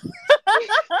at?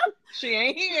 She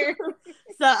ain't here.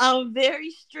 So I'm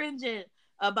very stringent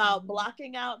about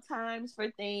blocking out times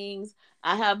for things.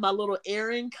 I have my little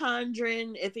Erin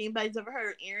Condren. If anybody's ever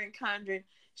heard Erin Condren,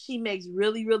 she makes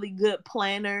really, really good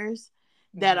planners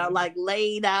that are like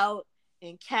laid out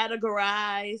and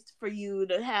categorized for you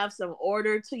to have some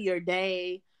order to your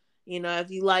day. You know,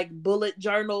 if you like bullet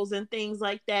journals and things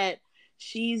like that,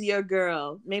 she's your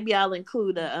girl. Maybe I'll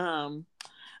include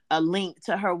a link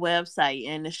to her website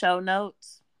in the show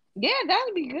notes. Yeah,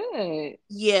 that'd be good.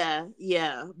 Yeah,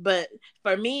 yeah. But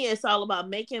for me, it's all about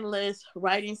making lists,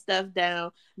 writing stuff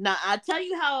down. Now, I tell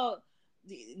you how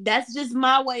that's just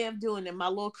my way of doing it, my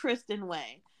little Kristen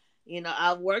way. You know,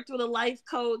 I've worked with a life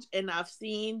coach and I've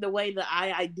seen the way that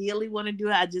I ideally want to do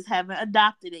it. I just haven't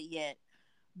adopted it yet.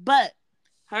 But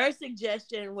her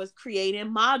suggestion was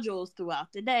creating modules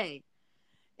throughout the day.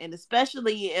 And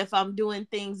especially if I'm doing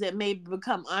things that may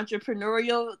become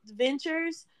entrepreneurial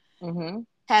ventures,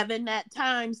 having that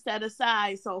time set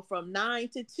aside. So from 9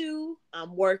 to 2,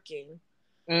 I'm working.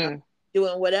 I'm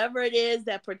doing whatever it is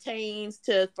that pertains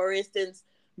to, for instance,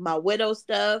 my widow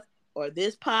stuff or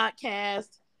this podcast.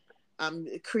 I'm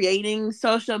creating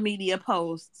social media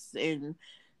posts and,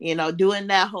 you know, doing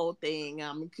that whole thing.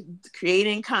 I'm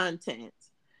creating content.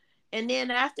 And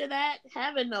then after that,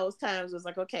 having those times was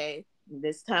like, okay,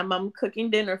 this time I'm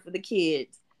cooking dinner for the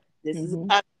kids. This is a time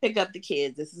to pick up the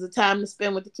kids. This is a time to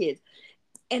spend with the kids.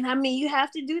 And I mean, you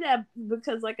have to do that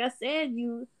because, like I said,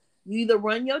 you either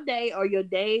run your day or your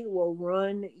day will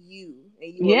run you.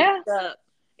 And you will wake up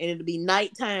and it'll be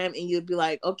nighttime and you'll be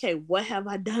like, okay, what have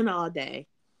I done all day?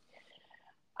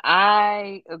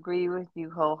 I agree with you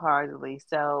wholeheartedly.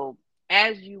 So,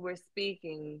 as you were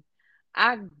speaking,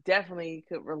 I definitely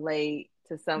could relate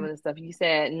to some of the stuff you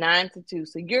said. 9 to 2,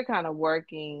 so you're kind of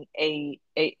working a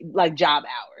like job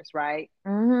hours, right?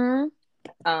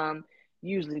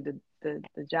 Usually the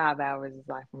job hours is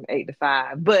like from 8 to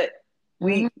 5, but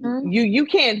you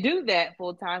can't do that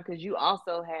full time because you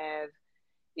also have,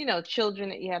 you know, children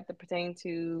that you have to pertain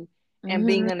to. And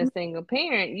being a single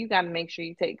parent, you got to make sure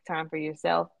you take time for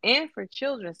yourself and for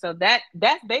children. So that's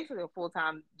basically a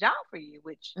full-time job for you,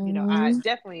 which, you know, I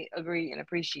definitely agree and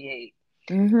appreciate.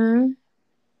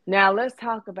 Now let's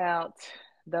talk about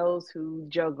those who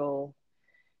juggle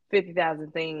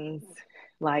 50,000 things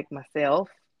like myself.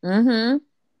 And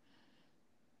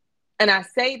I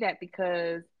say that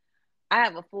because I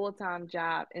have a full-time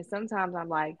job, and sometimes I'm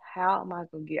like, how am I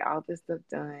going to get all this stuff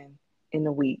done in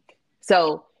a week?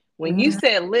 So when you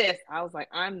said list, I was like,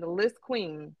 I'm the list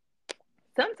queen.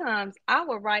 Sometimes I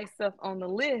will write stuff on the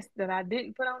list that I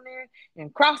didn't put on there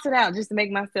and cross it out just to make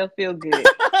myself feel good.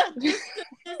 just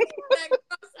get that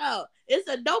cross out. It's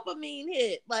a dopamine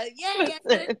hit. Like,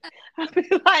 yeah. I'll be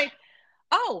like,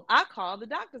 oh, I called the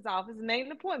doctor's office and made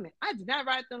an appointment. I did not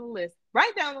write down the list.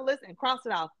 Write down the list and cross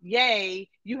it off. Yay,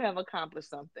 you have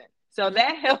accomplished something. So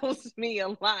that helps me a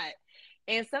lot.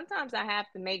 And sometimes I have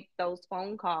to make those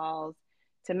phone calls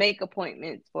to make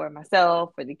appointments for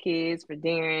myself, for the kids, for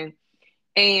Darren,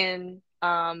 and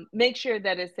make sure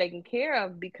that it's taken care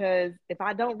of, because if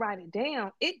I don't write it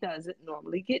down, it doesn't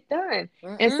normally get done.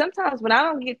 And sometimes when I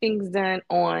don't get things done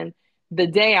on the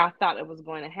day I thought it was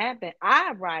going to happen,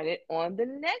 I write it on the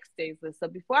next day's list. So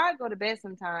before I go to bed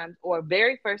sometimes, or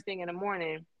very first thing in the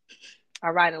morning, I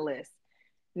write a list.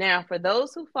 Now, for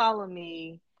those who follow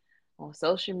me on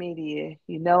social media,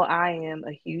 you know I am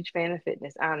a huge fan of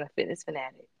fitness. I'm a fitness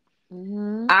fanatic.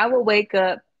 I will wake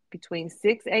up between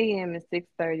 6 a.m. and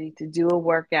 6:30 to do a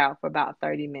workout for about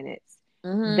 30 minutes.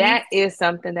 That is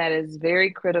something that is very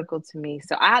critical to me.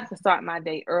 So I have to start my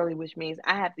day early, which means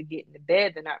I have to get into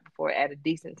bed the night before at a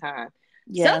decent time.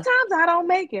 Yeah. Sometimes I don't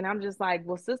make it. I'm just like,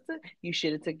 well, sister, you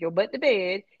should have took your butt to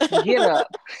bed. Get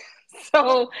up.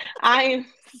 So I'm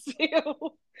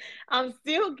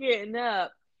still getting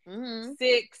up.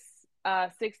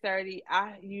 6:30.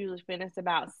 I usually finish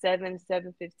about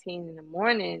 7:15 in the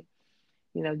morning.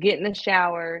 You know, get in the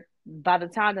shower. By the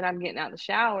time that I'm getting out the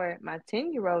shower, my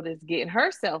 10-year-old is getting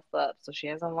herself up. So she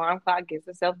has an alarm clock, gets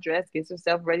herself dressed, gets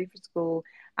herself ready for school.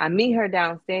 I meet her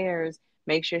downstairs,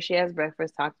 make sure she has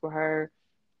breakfast, talk to her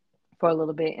for a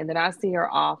little bit, and then I see her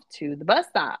off to the bus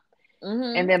stop. And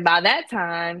Mm-hmm. then by that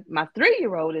time, my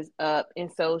 3-year-old is up,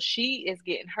 and so she is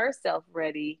getting herself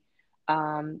ready,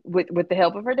 with the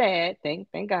help of her dad. Thank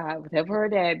God, with the help of her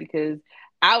dad, because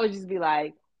I would just be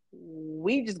like,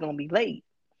 we just gonna be late.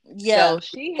 Yeah. So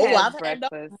she Oh, has I've had those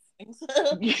breakfast. mornings. It's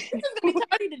gonna be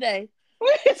tardy today.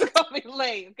 It's gonna be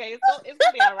late. Okay, it's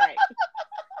gonna be all right.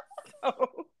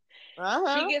 So she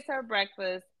Uh-huh. gets her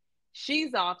breakfast.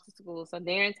 She's off to school. So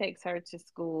Darren takes her to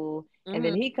school, and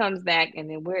then Mm-hmm. he comes back, and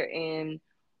then we're in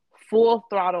full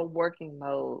throttle working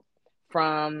mode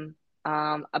from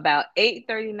about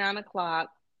 8:30, 9 o'clock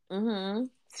Mm-hmm.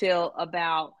 till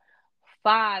about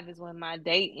 5 is when my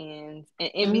day ends. And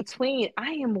in Mm-hmm. between,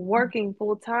 I am working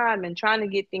full time and trying to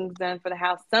get things done for the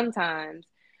house sometimes,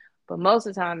 but most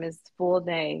of the time it's full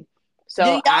day. Do So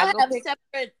I y'all go have pick.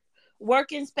 separate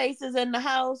working spaces in the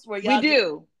house where We y'all just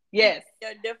do. Yes.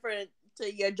 they're different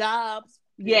to your jobs?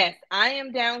 Yeah. Yes, I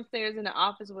am downstairs in the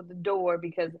office with the door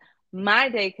because my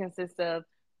day consists of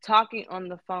talking on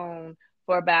the phone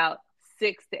for about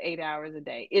 6 to 8 hours a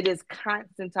day. It is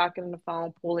constant talking on the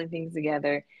phone, pulling things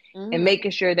together, and Mm-hmm.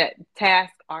 making sure that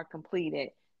tasks are completed.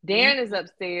 Darren is Mm-hmm.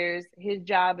 upstairs. His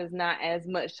job is not as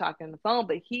much talking on the phone,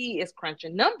 but he is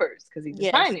crunching numbers because he's in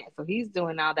Yes. finance. So he's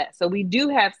doing all that. So we do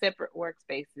have separate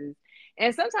workspaces.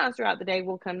 And sometimes throughout the day,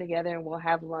 we'll come together and we'll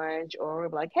have lunch, or we'll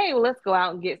be like, hey, well, let's go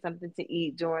out and get something to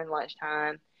eat during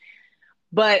lunchtime.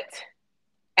 But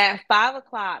at 5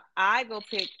 o'clock, I go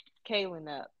pick Kaylin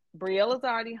up. Briella's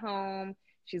already home.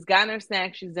 She's gotten her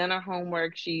snacks. She's done her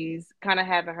homework. She's kind of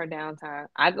having her downtime.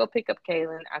 I go pick up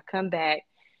Kaylin. I come back.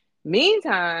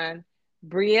 Meantime,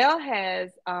 Brielle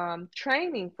has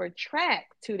training for track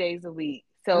 2 days a week.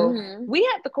 So Mm-hmm. we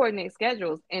have to coordinate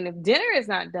schedules. And if dinner is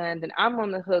not done, then I'm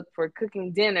on the hook for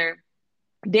cooking dinner.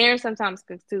 Darren sometimes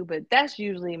cooks too, but that's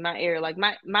usually my area. Like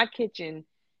my kitchen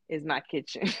is my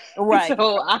kitchen. Right.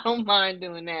 So I don't mind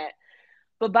doing that.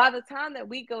 But by the time that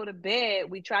we go to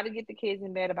bed, we try to get the kids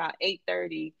in bed about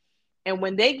 8:30. And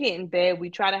when they get in bed,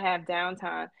 we try to have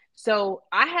downtime. So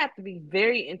I have to be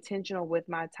very intentional with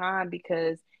my time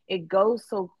because it goes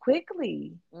so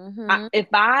quickly. Mm-hmm. If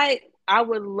I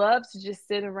would love to just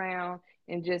sit around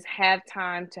and just have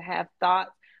time to have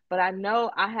thoughts, but I know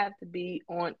I have to be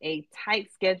on a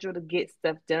tight schedule to get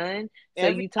stuff done. So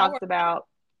Every you hour. talked about,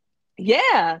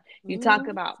 yeah, you talk Mm-hmm.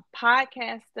 about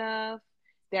podcast stuff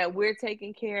that we're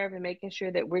taking care of and making sure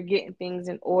that we're getting things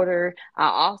in order. I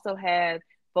also have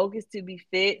Focus to Be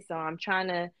Fit, so I'm trying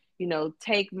to,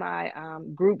 take my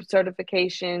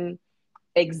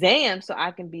exam so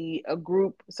I can be a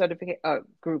group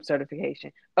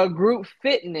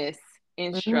fitness Mm-hmm.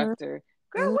 instructor.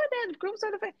 Girl, Mm-hmm. what that group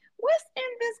certification? What's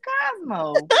in this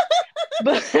Cosmo?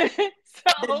 But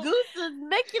The so gooses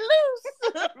make you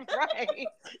loose. right,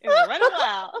 and running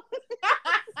wild.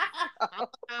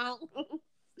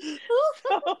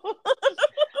 So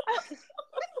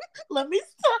Let me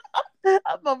stop.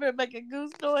 I'm over here making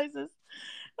goose noises.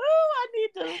 Oh, I need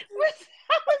to.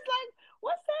 I was like,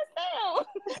 what's that sound?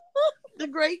 The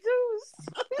Grey Goose.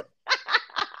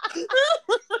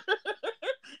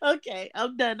 Okay,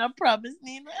 I'm done. I promise,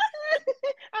 Nina.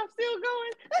 I'm still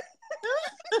going.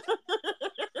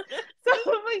 So,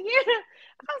 but yeah,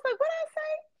 I was like, what did I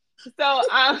say?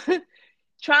 So,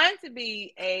 trying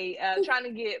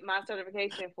to get my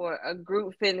certification for a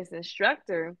group fitness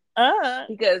instructor Uh,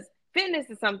 because fitness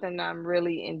is something that I'm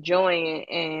really enjoying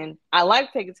and I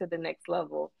like to take it to the next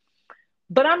level.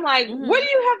 But I'm like, where mm-hmm. do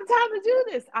you have the time to do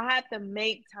this? I have to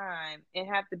make time and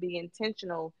have to be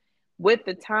intentional with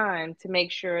the time to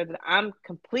make sure that I'm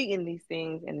completing these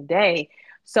things in a day.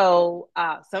 So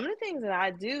some of the things that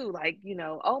I do, like,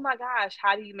 oh my gosh,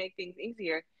 how do you make things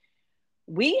easier?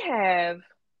 We have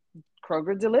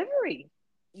Kroger delivery.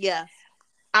 Yes.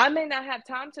 I may not have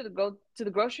time to go to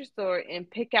the grocery store and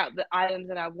pick out the items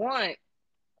that I want.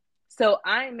 So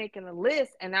I'm making a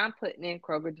list and I'm putting in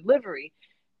Kroger delivery.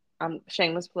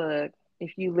 Shameless plug.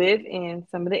 If you live in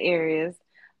some of the areas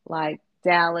like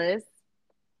Dallas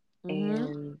Mm-hmm.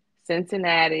 and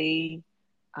Cincinnati,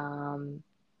 um,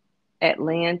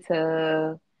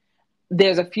 Atlanta,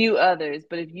 there's a few others,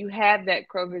 but if you have that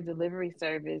Kroger delivery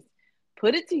service,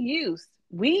 put it to use.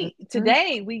 We Mm-hmm.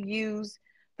 today we use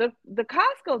the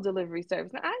Costco delivery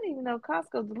service. Now, I didn't even know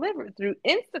Costco delivered through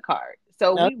Instacart.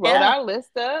 So Oh we wrote yeah. our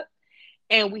list up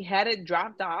and we had it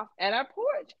dropped off at our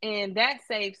porch. And that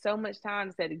saved so much time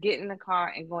instead of getting in the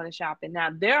car and going to shopping. Now,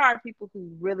 there are people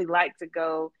who really like to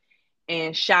go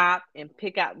and shop and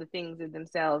pick out the things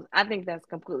themselves. I think that's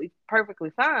completely perfectly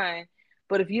fine.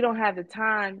 But if you don't have the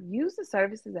time, use the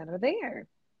services that are there.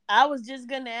 I was just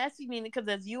gonna ask you, Nina, because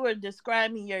as you were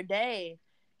describing your day,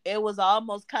 it was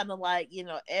almost kind of like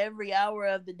every hour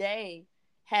of the day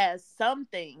has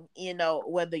something,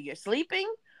 whether you're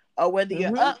sleeping or whether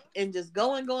you're Mm-hmm. up and just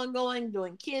going,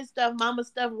 doing kid stuff, mama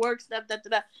stuff, work stuff, da, da,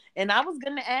 da. And I was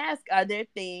going to ask, are there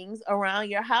things around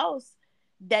your house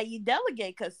that you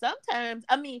delegate? Because sometimes,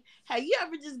 I mean, have you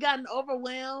ever just gotten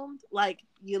overwhelmed? Like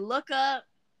you look up,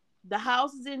 the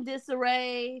house is in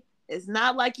disarray. It's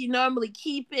not like you normally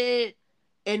keep it.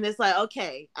 And it's like,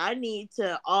 okay, I need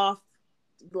to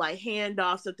hand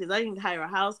off some things. I need to hire a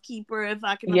housekeeper if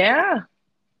I can afford. Yeah.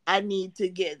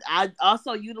 I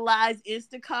also utilize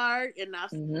Instacart, and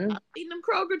Mm-hmm. I've seen them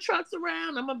Kroger trucks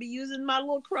around. I'm gonna be using my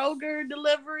little Kroger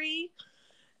delivery,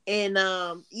 and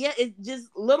yeah, it's just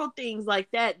little things like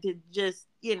that to just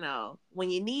when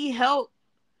you need help,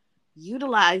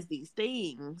 utilize these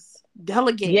things,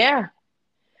 delegate. Yeah.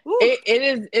 Woo.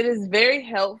 It is very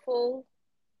helpful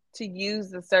to use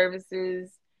the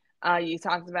services. You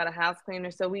talked about a house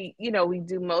cleaner, so we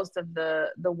do most of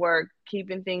the work,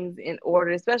 keeping things in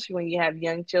order, especially when you have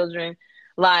young children.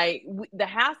 Like the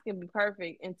house can be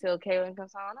perfect until Kaylin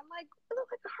comes home. I'm like, it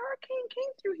looked like a hurricane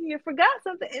came through here, forgot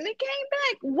something, and it came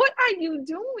back. What are you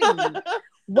doing?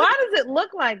 Why does it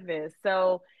look like this?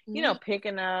 So Mhm.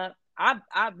 picking up.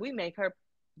 We make her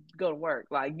go to work.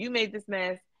 Like, you made this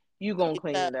mess, you gonna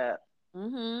clean it up.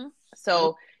 Mhm.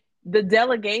 So the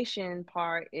delegation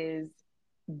part is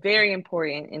very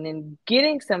important. And then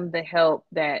getting some of the help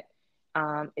that,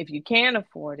 if you can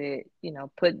afford it,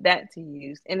 put that to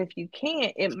use. And if you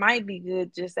can't, it might be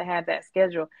good just to have that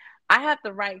schedule. I have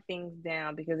to write things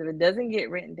down because if it doesn't get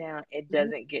written down, it Mhm.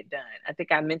 doesn't get done. I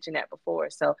think I mentioned that before.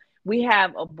 So we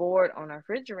have a board on our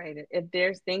refrigerator. If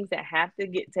there's things that have to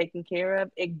get taken care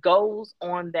of, it goes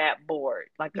on that board,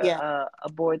 like Yeah. a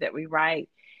board that we write.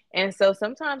 And so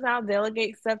sometimes I'll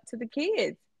delegate stuff to the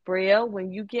kids. Brielle,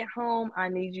 when you get home, I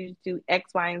need you to do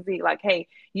X, Y, and Z. Like, hey,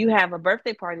 you have a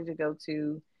birthday party to go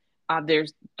to.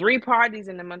 There's 3 parties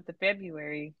in the month of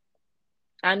February.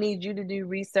 I need you to do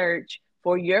research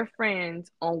for your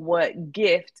friends on what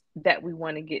gift that we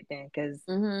want to get them, because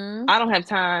Mhm. I don't have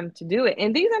time to do it.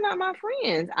 And these are not my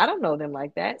friends. I don't know them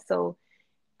like that. So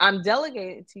I'm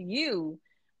delegated to you.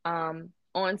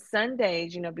 On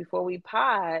Sundays, before we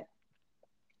pod,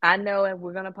 I know if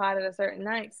we're gonna pot at a certain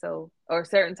night, or a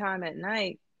certain time at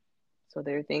night. So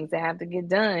there are things that have to get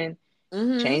done.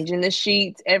 Mhm. Changing the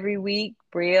sheets every week,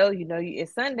 Brielle.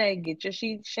 It's Sunday. Get your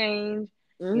sheets changed.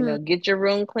 Mhm. Get your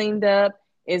room cleaned up.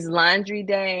 It's laundry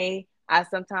day. I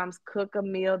sometimes cook a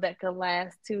meal that could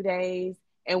last 2 days,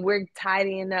 and we're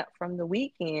tidying up from the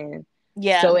weekend.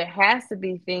 Yeah. So it has to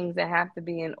be things that have to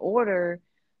be in order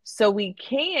so we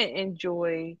can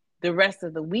enjoy the rest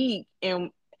of the week.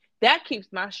 And that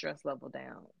keeps my stress level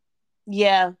down.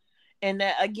 Yeah. And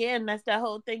that, again, that's that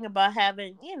whole thing about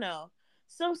having,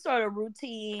 some sort of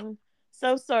routine,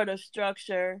 some sort of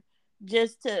structure,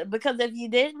 just to, because if you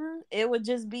didn't, it would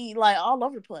just be like all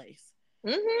over the place.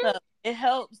 Mm-hmm. So it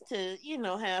helps to,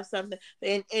 have something.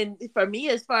 And for me,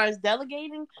 as far as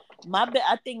delegating,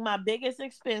 I think my biggest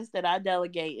expense that I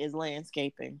delegate is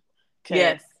landscaping. Cause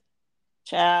Yes.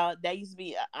 child, that used to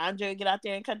be Andre get out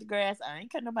there and cut the grass. I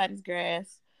ain't cut nobody's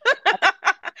grass.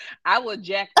 I would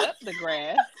jack up the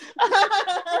grass.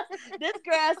 This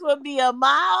grass would be a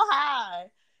mile high.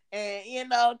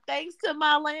 And, thanks to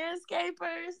my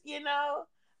landscapers,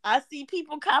 I see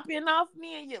people copying off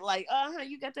me, and you're like,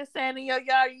 you got that sand in your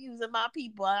yard, you're using my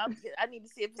people. I need to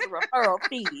see if it's a referral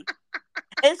fee.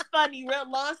 It's funny, real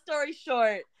long story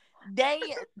short,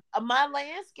 my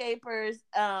landscapers,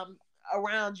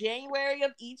 around January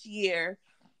of each year,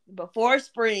 before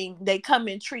spring, they come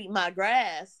and treat my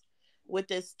grass with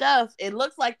this stuff. It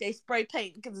looks like they spray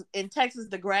paint, because in Texas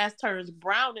the grass turns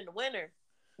brown in the winter,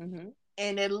 Mm-hmm.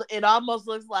 and it almost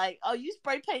looks like, oh, you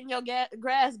spray painting your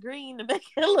grass green to make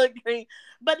it look green,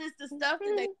 but it's the stuff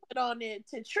that they put on it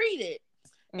to treat it,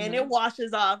 and it Mm-hmm.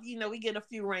 washes off. We get a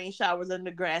few rain showers and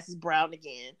the grass is brown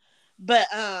again. But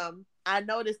I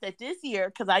noticed that this year,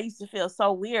 because I used to feel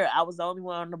so weird, I was the only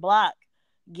one on the block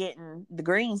getting the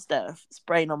green stuff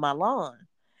sprayed on my lawn.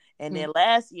 And then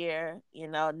last year,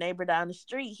 neighbor down the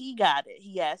street, he got it.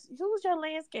 He asked, "Who's your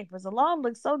landscaper? The lawn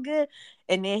looks so good."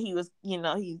 And then he was,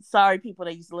 he's sorry people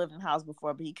that used to live in the house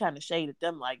before, but he kind of shaded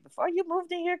them like, "Before you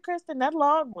moved in here, Kristen, that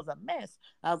lawn was a mess."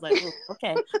 I was like, "Ooh,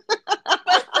 okay."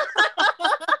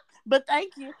 But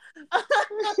thank you.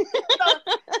 So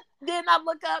then I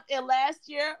look up, and last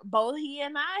year, both he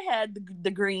and I had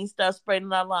the green stuff sprayed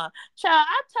on our lawn. Child,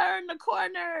 I turned the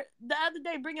corner the other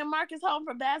day bringing Marcus home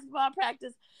from basketball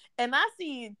practice, and I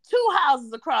see 2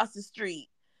 houses across the street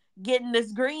getting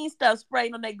this green stuff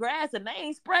sprayed on their grass, and they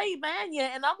ain't sprayed man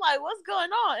yet. And I'm like, what's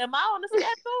going on? Am I on the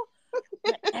schedule?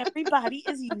 But everybody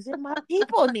is using my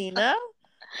people, Nina.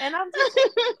 And I'm just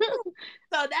like,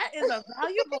 so that is a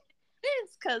valuable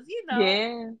expense because,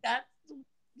 Yeah. that's,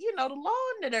 the lawn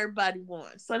that everybody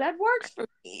wants. So that works for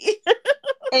me.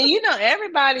 And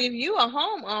everybody, if you a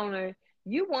homeowner,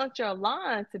 you want your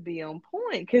lawn to be on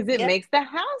point because it Yeah. makes the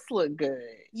house look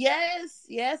good. Yes,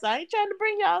 yes. I ain't trying to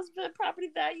bring y'all's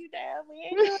property value down. We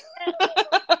ain't doing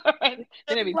that.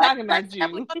 Then they be Like talking I about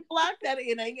said, we you. gonna block that.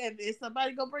 It ain't if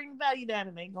somebody gonna bring the value down,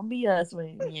 it ain't gonna be us. We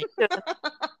ain't.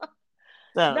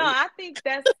 No, So yeah. I think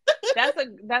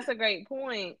that's a great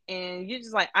point. And you're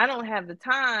just like, I don't have the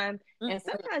time. And Mm-mm.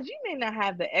 sometimes you may not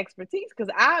have the expertise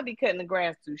because I'll be cutting the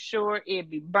grass too short.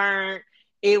 It'd be burnt.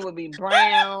 It would be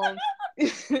brown.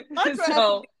 My grass will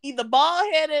So be either bald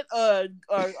headed or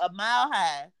a mile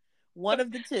high. One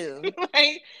of the two.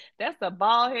 like, that's a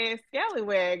bald head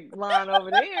scallywag lawn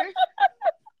over there.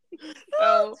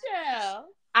 Oh, So child.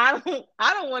 I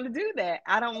don't want to do that.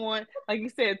 I don't want, like you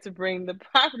said, to bring the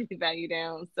property value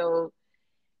down. So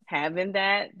having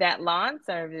that lawn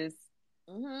service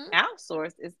Mhm.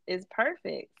 outsourced is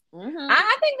perfect. Mhm.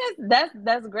 I think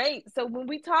that's great. So when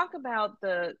we talk about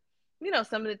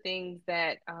some of the things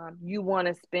that you want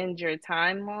to spend your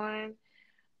time on,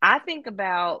 I think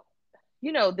about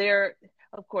there,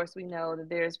 of course, we know that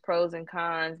there's pros and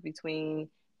cons between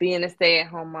being a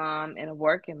stay-at-home mom and a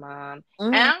working mom.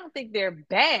 And Mhm. I don't think they're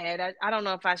bad. I don't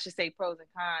know if I should say pros and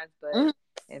cons, but Mhm.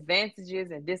 advantages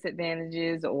and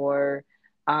disadvantages, or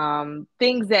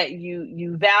things that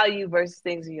you value versus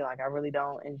things that you're like, I really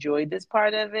don't enjoy this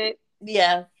part of it.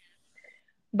 Yeah.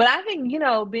 But I think,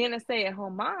 being a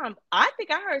stay-at-home mom, I think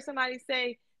I heard somebody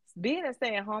say being a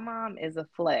stay-at-home mom is a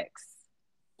flex,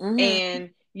 Mhm.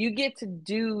 and you get to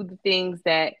do the things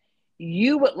that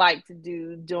you would like to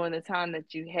do during the time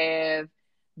that you have,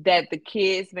 that the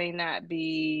kids may not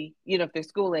be, if they're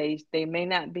school age, they may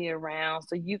not be around,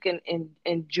 so you can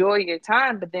enjoy your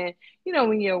time. But then,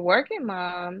 when you're a working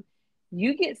mom,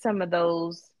 you get some of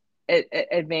those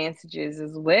advantages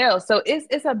as well. So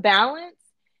it's a balance.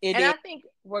 It And is. I think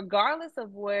regardless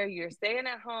of where you're staying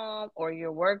at home or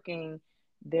you're working,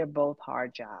 they're both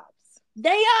hard jobs.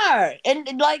 They are,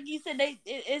 and like you said,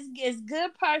 it's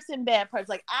good parts and bad parts.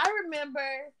 Like I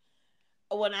remember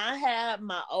when I had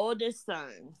my oldest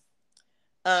son,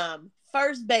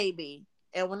 first baby,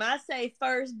 and when I say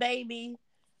first baby,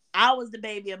 I was the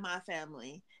baby of my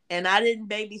family, and I didn't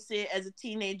babysit as a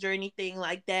teenager or anything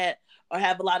like that, or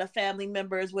have a lot of family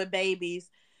members with babies.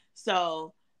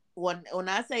 So when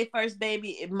I say first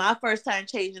baby, my first time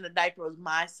changing a diaper was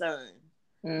my son.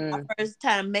 My Mm. first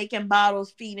time making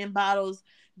bottles, feeding bottles,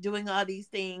 doing all these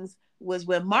things was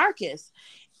with Marcus.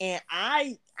 And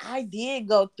I did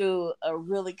go through a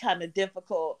really kind of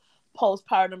difficult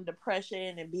postpartum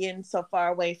depression and being so far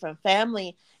away from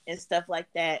family and stuff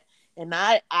like that. And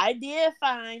I did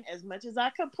find, as much as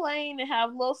I complain and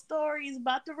have little stories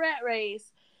about the rat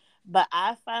race, but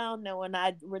I found that when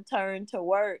I returned to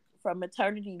work from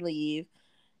maternity leave,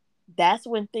 that's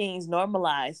when things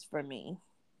normalized for me.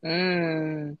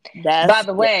 Mm. By That's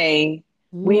the way,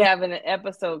 we Mhm. have an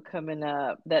episode coming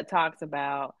up that talks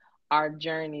about our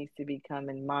journeys to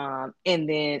becoming mom and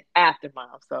then after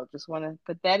mom. So just want to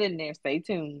put that in there. Stay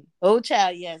tuned. Oh,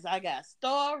 child, yes, I got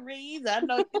stories. I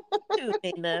know you too,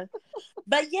 Nina.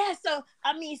 But yeah, so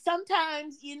I mean,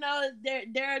 sometimes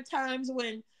there are times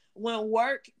when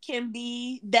work can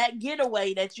be that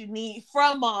getaway that you need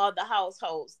from all the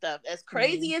household stuff. As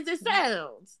crazy as it Mm-hmm.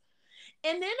 sounds,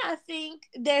 and then I think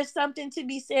there's something to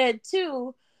be said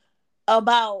too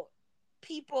about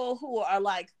people who are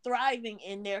like thriving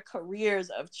in their careers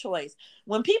of choice.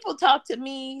 When people talk to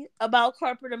me about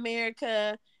corporate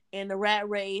America and the rat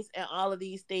race and all of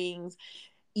these things,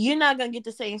 you're not going to get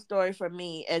the same story from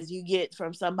me as you get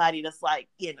from somebody that's like,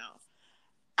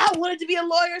 I wanted to be a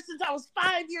lawyer since I was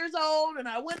 5 years old, and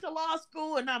I went to law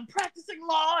school, and I'm practicing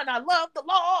law, and I love the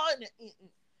law. And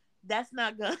that's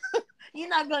not going to, you're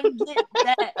not going to get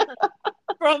that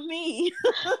from me.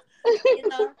 you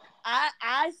know,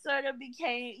 I sort of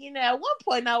became, at one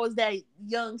point I was that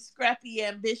young, scrappy,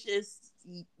 ambitious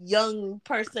young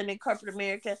person in corporate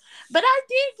America, but I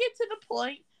did get to the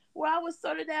point where I was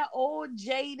sort of that old,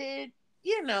 jaded,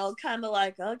 kind of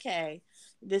like, okay,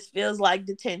 this feels like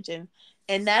detention,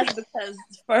 and that's because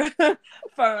for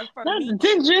for Not me.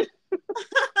 detention.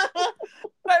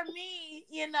 For me,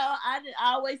 I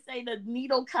always say the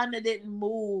needle kind of didn't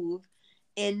move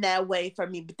in that way for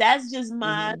me, but that's just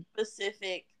my Mm-hmm.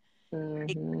 specific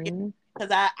experience. Mm-hmm.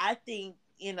 Because I think,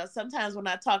 sometimes when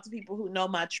I talk to people who know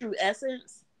my true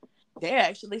essence, they're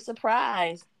actually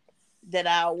surprised that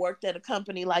I worked at a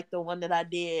company like the one that I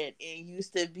did and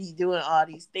used to be doing all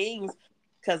these things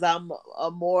because I'm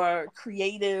a more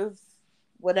creative,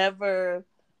 whatever,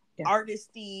 Yeah.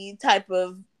 artisty type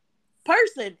of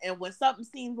person. And when something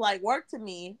seems like work to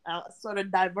me, I'll sort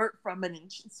of divert from it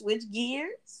and switch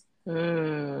gears.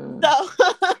 Mm. So,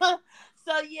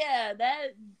 so yeah, that,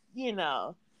 you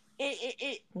know,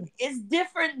 it's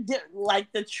different.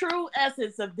 Like the true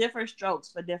essence of different strokes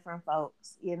for different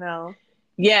folks. You know.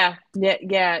 Yeah, yeah,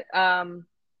 yeah.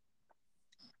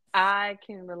 I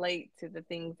can relate to the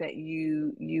things that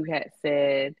you had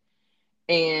said,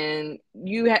 and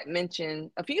you had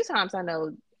mentioned a few times. I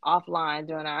know offline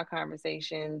during our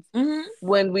conversations Mm-hmm.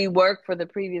 when we worked for the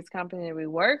previous company we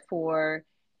worked for,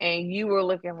 and you were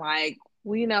looking like,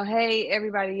 well, hey,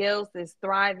 everybody else is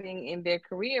thriving in their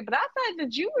career, but I thought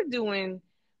that you were doing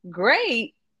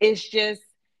great. It's just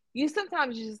you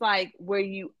sometimes just like where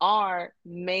you are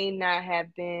may not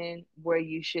have been where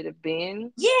you should have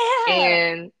been. Yeah.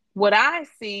 And what I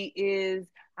see is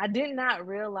I did not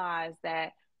realize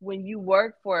that when you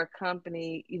work for a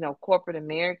company, corporate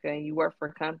America, and you work for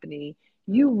a company,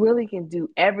 you really can do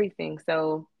everything.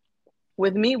 So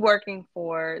with me working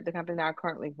for the company that I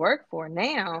currently work for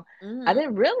now, I Mm-hmm.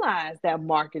 didn't realize that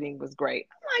marketing was great.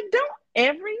 I'm like, don't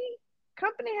every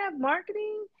company have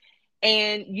marketing?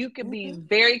 And you could be Mm-hmm.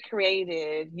 very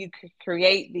creative. You could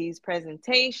create these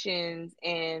presentations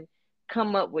and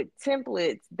come up with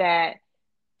templates that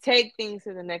take things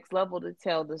to the next level to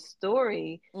tell the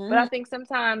story. But I Mm-hmm. think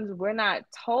sometimes we're not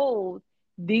told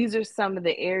these are some of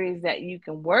the areas that you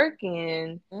can work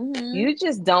in. Mm-hmm. You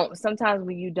just don't, sometimes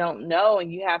when you don't know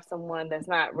and you have someone that's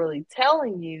not really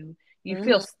telling you, you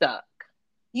feel Mm-hmm. stuck.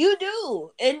 You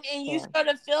do, and you Yeah. sort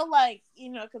of feel like,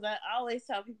 because I always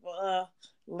tell people,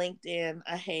 LinkedIn,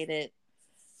 I hate it.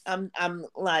 I'm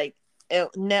like,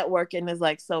 networking is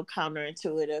like so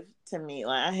counterintuitive to me.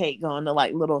 Like I hate going to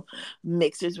like little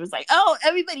mixers where it's like, oh,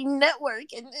 everybody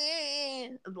network and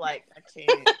I'm like, I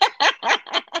can't.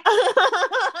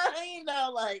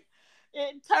 Like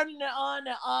turning it on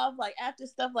and off, like after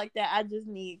stuff like that, I just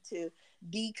need to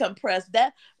decompress.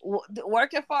 That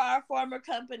working for our former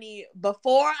company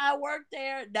before I worked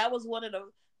there, that was one of the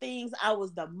things I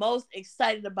was the most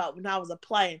excited about when I was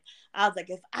applying. I was like,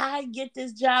 if I get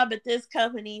this job at this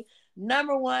company,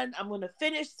 number one, I'm going to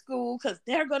finish school because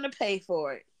they're going to pay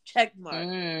for it. Check mark.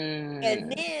 And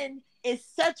Mm. then it's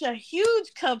such a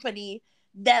huge company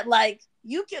that like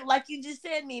you can, like you just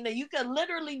said, Nina, you can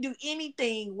literally do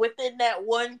anything within that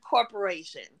one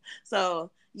corporation. So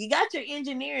you got your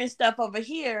engineering stuff over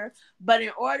here, but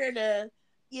in order to,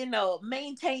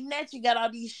 maintain that, you got all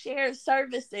these shared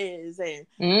services and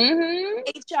Mm-hmm.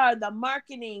 HR, the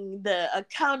marketing, the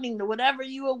accounting, the whatever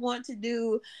you would want to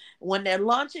do. When they're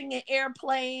launching an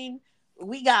airplane,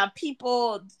 we got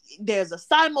people, there's a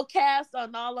simulcast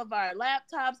on all of our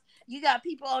laptops. You got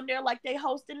people on there like they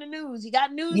hosting the news. You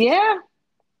got news, Yeah.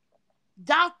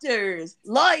 doctors,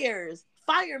 lawyers,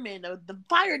 firemen, the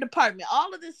fire department,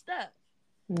 all of this stuff.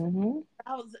 Mm-hmm.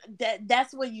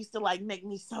 That's what used to like make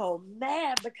me so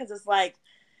mad, because it's like,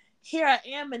 here I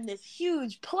am in this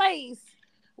huge place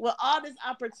with all this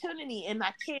opportunity and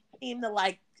I can't seem to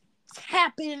like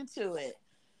tap into it.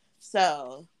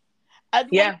 So when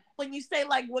Yeah. when you say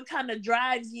like what kind of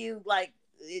drives you, like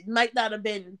it might not have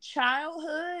been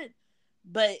childhood,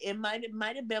 but it might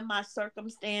have been my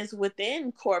circumstance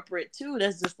within corporate too.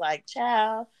 That's just like,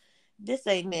 child, this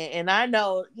ain't it. And I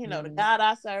know, the Mm. God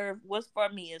I serve, what's for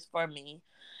me is for me.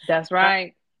 That's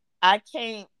right. I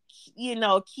can't,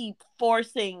 keep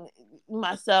forcing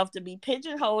myself to be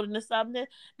pigeonholed into something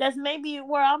that's maybe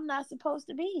where I'm not supposed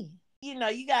to be.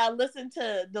 You gotta listen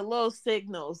to the little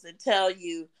signals that tell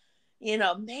you,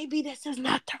 maybe this is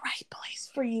not the right place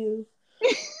for you.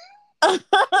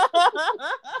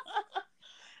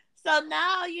 So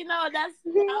now, that's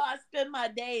how I spend my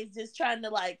days, just trying to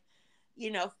like,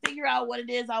 figure out what it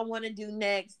is I want to do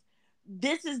next.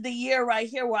 This is the year right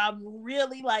here where I'm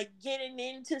really like getting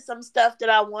into some stuff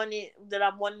that I'm wanting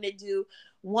to do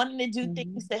things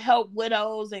Mm-hmm. to help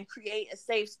widows and create a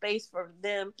safe space for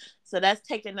them. So that's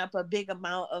taking up a big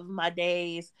amount of my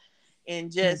days,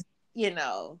 and just,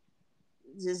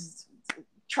 just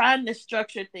trying to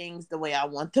structure things the way I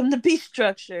want them to be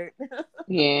structured.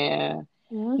 Yeah.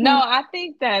 No, Hmm. I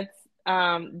think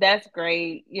that's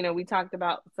great. We talked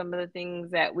about some of the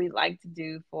things that we like to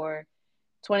do for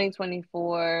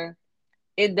 2024.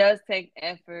 It does take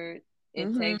effort.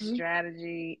 It takes Hmm.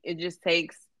 strategy. It just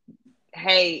takes,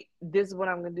 hey, this is what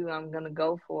I'm gonna do. I'm gonna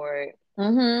go for it.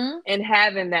 Hmm. And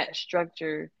having that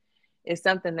structure is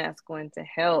something that's going to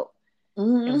help.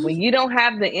 And Hmm. when you don't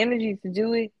have the energy to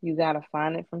do it, you gotta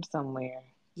find it from somewhere.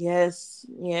 Yes,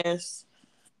 yes.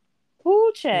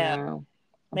 Ooh, child. No,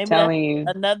 I'm Maybe that's telling you.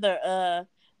 another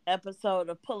episode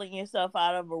of pulling yourself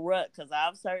out of a rut, because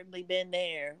I've certainly been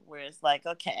there where it's like,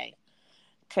 okay,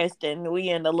 Kristen, we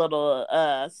in a little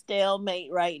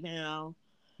stalemate right now.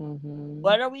 Mm-hmm.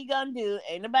 What are we gonna do?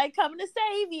 Ain't nobody coming to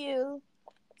save you.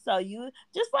 So you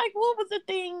just like, what was the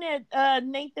thing that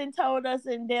Nathan told us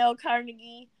in Dale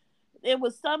Carnegie? It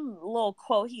was some little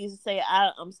quote he used to say,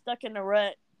 I'm stuck in a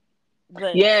rut,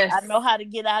 but Yes. I know how to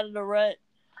get out of the rut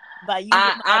by using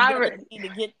I, my I, ability to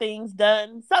get things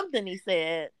done. Something he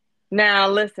said. Now,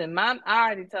 listen, I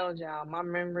already told y'all my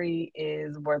memory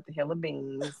is worth a hill of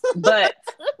beans, but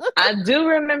I do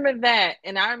remember that,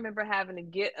 and I remember having to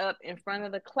get up in front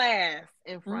of the class,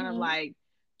 in front of Mm-hmm. like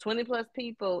 20 plus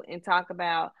people, and talk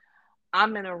about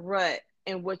I'm in a rut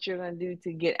and what you're gonna do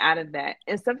to get out of that.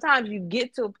 And sometimes you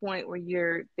get to a point where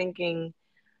you're thinking,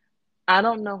 I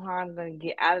don't know how I'm going to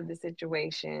get out of the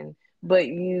situation, but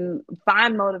you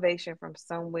find motivation from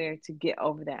somewhere to get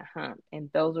over that hump. And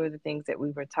those were the things that we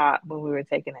were taught when we were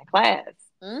taking that class.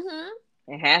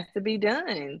 Mm-hmm. It has to be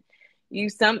done. You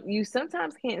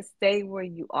sometimes can't stay where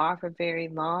you are for very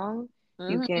long.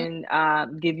 You Mm-hmm.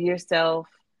 can give yourself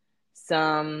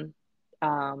some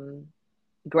um,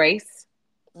 grace,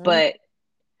 Mm-hmm. but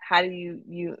how do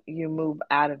you move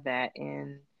out of that?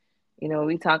 And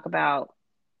we talk about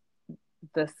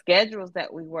the schedules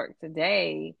that we work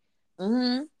today.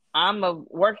 Mm-hmm. I'm a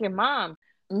working mom,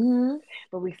 Mm-hmm.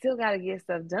 but we still got to get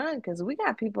stuff done because we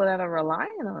got people that are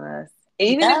relying on us.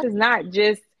 Even if Yeah. it's not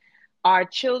just our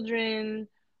children,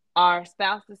 our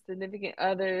spouses, significant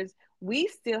others, we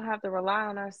still have to rely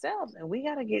on ourselves and we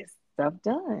got to get stuff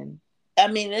done. I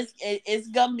mean, it's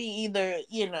gonna be either,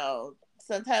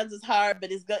 sometimes it's hard, but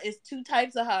it's two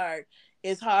types of hard.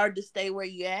 It's hard to stay where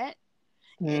you at,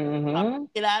 and hard Mm-hmm. to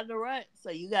get out of the rut. So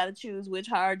you got to choose which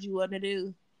hard you want to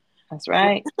do. That's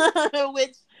right.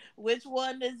 which which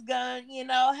one is gonna,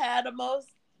 have the most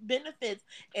benefits.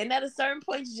 And at a certain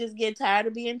point, you just get tired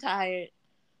of being tired,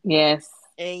 Yes.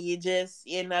 and you just,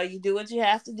 you do what you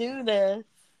have to do to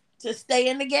stay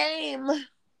in the game.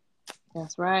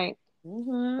 That's right.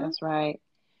 Mm-hmm. That's right.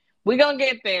 We're going to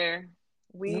get there.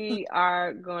 We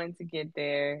are going to get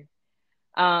there.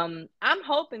 I'm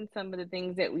hoping some of the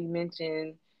things that we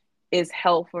mentioned is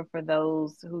helpful for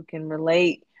those who can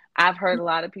relate. I've heard a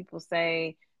lot of people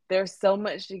say there's so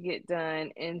much to get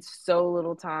done in so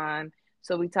little time.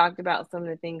 So we talked about some of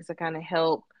the things to kind of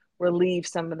help relieve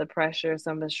some of the pressure,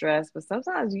 some of the stress. But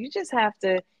sometimes you just have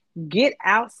to get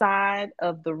outside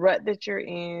of the rut that you're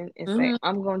in and say, Mm-hmm.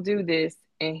 I'm going to do this,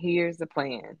 and here's the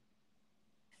plan.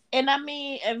 And I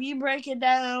mean, if you break it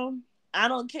down, I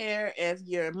don't care if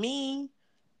you're me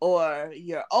or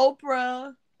you're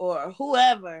Oprah or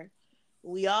whoever.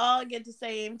 We all get the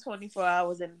same 24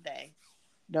 hours in a day.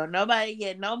 Don't nobody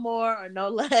get no more or no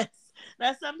less.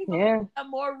 Now, some people may Yeah. have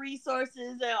more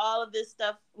resources and all of this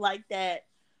stuff like that.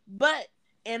 But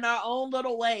in our own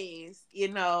little ways,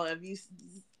 if you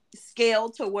scale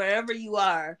to wherever you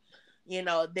are,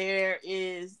 there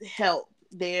is help.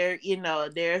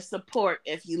 There's support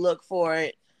if you look for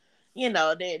it.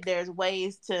 There's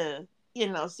ways to,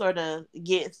 sort of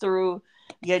get through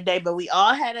your day. But we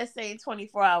all had that same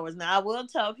 24 hours. Now, I will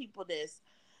tell people this.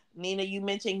 Nina, you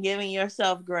mentioned giving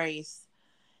yourself grace.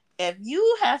 If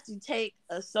you have to take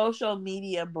a social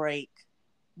media break,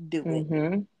 do it. Mm-hmm.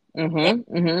 And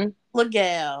Mm-hmm. Mm-hmm. little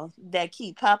gal that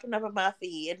keep popping up in my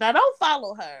feed, and I don't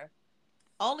follow her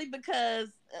only because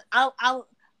I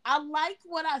like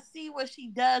what I see what she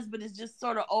does, but it's just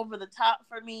sort of over the top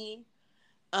for me.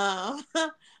 Um,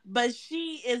 but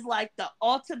she is like the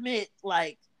ultimate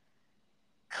like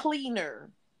cleaner,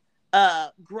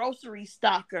 grocery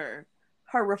stocker.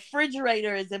 Her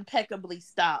refrigerator is impeccably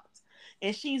stocked,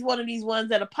 and she's one of these ones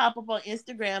that'll pop up on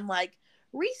Instagram like,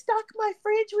 restock my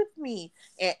fridge with me,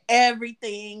 and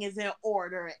everything is in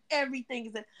order and everything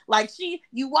is in, like,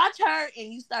 you watch her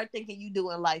and you start thinking you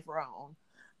doing life wrong.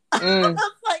 Mm.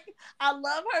 Like, I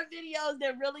love her videos.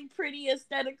 They're really pretty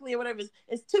aesthetically or whatever.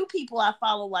 It's two people I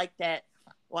follow like that.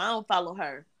 Well, I don't follow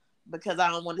her because I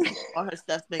don't want to see all her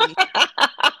stuff make me.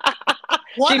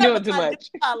 One She of them doing too I do much.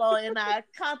 follow, and I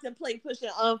contemplate pushing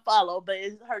unfollow, but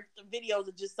her videos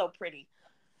are just so pretty.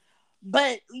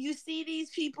 But you see these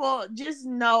people, just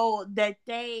know that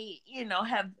they,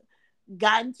 have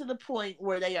gotten to the point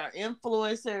where they are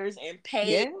influencers and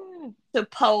paid Yeah. to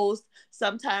post.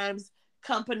 Sometimes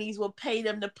companies will pay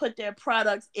them to put their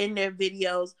products in their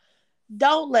videos.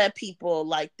 Don't let people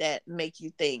like that make you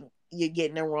think you're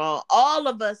getting it wrong. All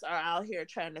of us are out here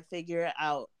trying to figure it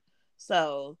out.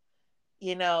 So,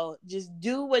 just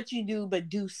do what you do, but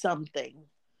do something.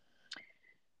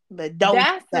 But don't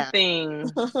That's the stop. thing.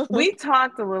 We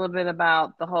talked a little bit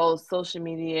about the whole social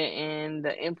media and the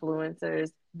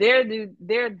influencers. they're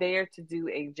there to do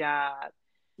a job.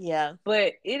 Yeah.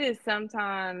 But it is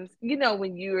sometimes,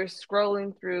 when you're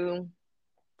scrolling through,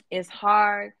 it's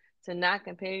hard to not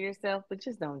compare yourself, but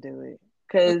just don't do it.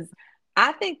 Because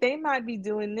I think they might be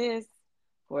doing this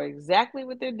for exactly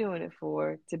what they're doing it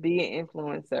for, to be an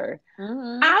influencer.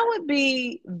 Mm-hmm. I would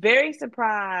be very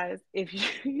surprised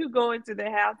if you go into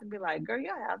their house and be like, girl,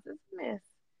 your house is a mess.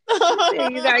 You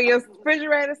see, you got your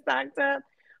refrigerator stocked up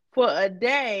for a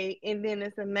day and then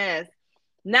it's a mess.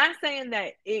 Not saying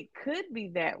that it could be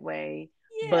that way,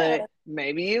 but Yeah.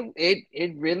 maybe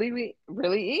it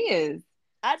really is.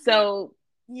 I think. So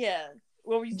Yeah.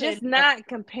 What were you saying? just not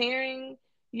comparing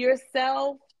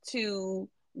yourself to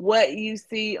what you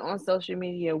see on social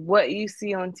media, what you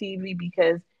see on TV,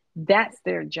 because that's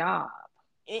their job.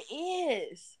 It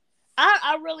is.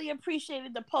 I really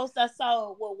appreciated the post I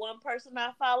saw with one person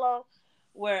I follow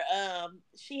where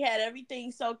she had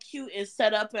everything so cute and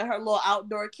set up in her little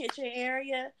outdoor kitchen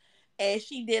area, and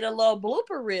she did a little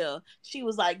blooper reel. She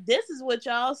was like, "This is what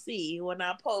y'all see when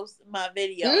I post my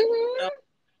video. You know, Hmm.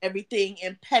 everything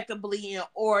impeccably in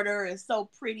order and so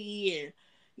pretty,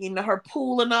 and her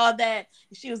pool and all that."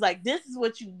 She was like, "This is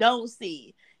what you don't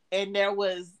see." And there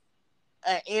was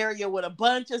an area with a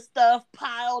bunch of stuff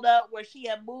piled up where she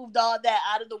had moved all that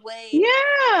out of the way. This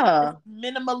Yeah.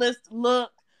 minimalist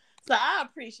look. So I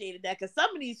appreciated that, because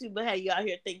some of these people have you out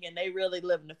here thinking they really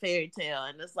live in a fairy tale,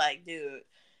 and it's like, dude,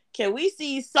 can we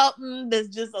see something that's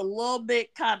just a little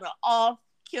bit kind of off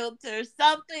kilter,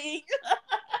 something?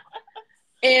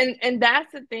 And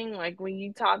that's the thing, like when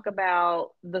you talk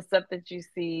about the stuff that you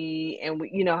see, and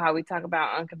how we talk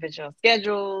about unconventional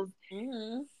schedules,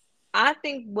 Mm-hmm. I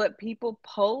think what people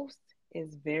post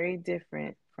is very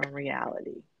different from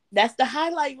reality. That's the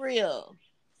highlight reel.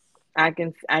 I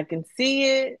can see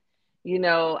it.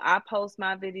 I post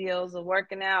my videos of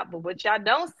working out, but what y'all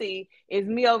don't see is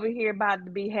me over here about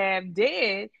to be half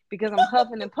dead because I'm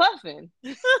huffing and puffing.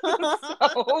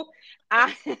 So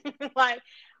I like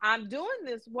I'm doing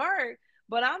this work,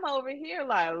 but I'm over here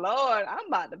like, Lord, I'm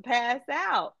about to pass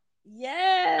out. I'm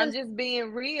Yes. just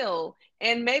being real.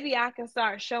 And maybe I can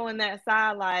start showing that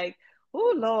side like,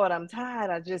 oh Lord, I'm tired.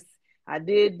 I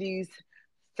did these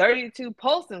 32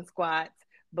 pulsing squats,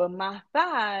 but my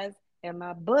thighs and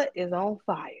my butt is on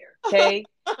fire. Okay.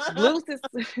 Glutes is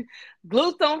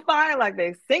glutes on fire like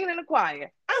they singing in the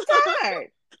choir. I'm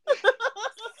tired.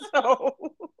 So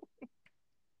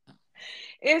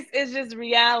it's just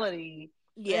reality.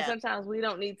 And Yeah, sometimes we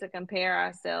don't need to compare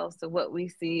ourselves to what we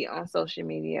see on social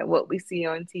media, what we see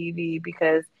on TV,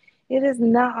 because it is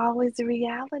not always the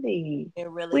reality. it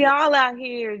We really. all out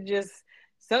here just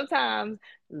sometimes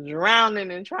drowning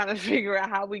and trying to figure out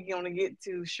how we gonna get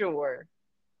to shore.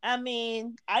 I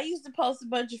mean, I used to post a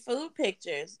bunch of food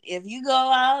pictures. If you go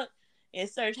out and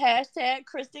search hashtag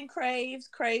Kristen Craves,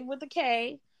 Crave with a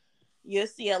K, you'll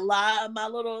see a lot of my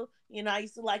little, I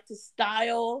used to like to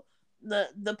style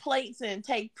the plates and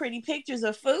take pretty pictures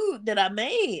of food that I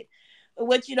made.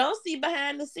 What you don't see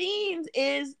behind the scenes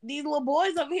is these little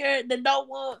boys over here that don't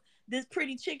want this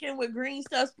pretty chicken with green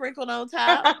stuff sprinkled on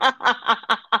top.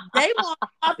 They want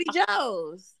Sloppy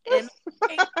Joes, and I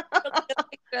can't really get a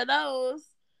picture of those.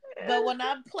 But when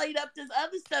I played up this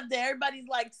other stuff that everybody's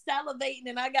like salivating,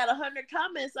 and I got 100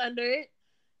 comments under it,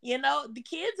 the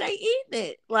kids ain't eating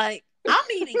it. Like, I'm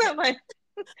eating it. Like,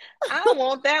 I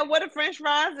want that. What a French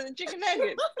fries and a chicken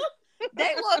nugget.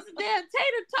 They want some damn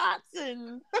tater tots,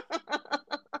 and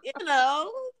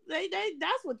they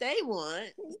that's what they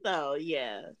want. So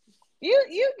yeah,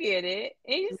 You get it.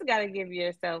 And you just gotta give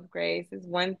yourself grace. It's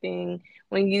one thing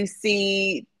when you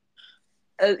see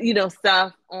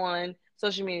stuff on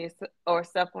social media or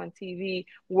stuff on TV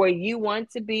where you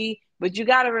want to be, but you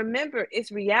got to remember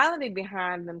it's reality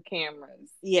behind them cameras,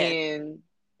 yeah. and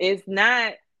it's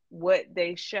not what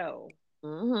they show.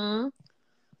 Mm-hmm.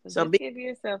 So So just give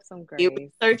yourself some you're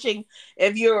grace. researching,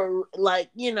 if you're like,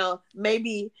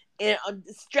 maybe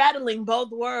straddling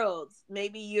both worlds.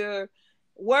 Maybe you're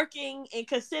working and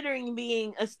considering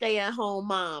being a stay-at-home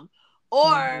mom,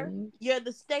 or Mm-hmm. you're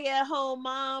the stay-at-home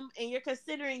mom and you're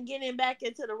considering getting back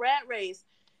into the rat race.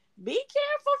 Be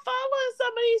careful following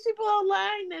some of these people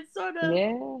online that sort of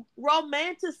Yeah.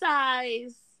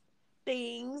 romanticize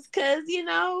things, because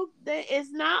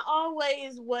it's not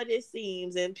always what it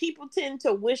seems, and people tend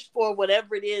to wish for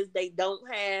whatever it is they don't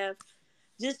have.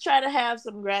 Just try to have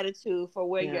some gratitude for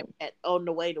where Yeah. you're at on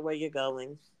the way to where you're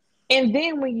going. And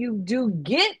then when you do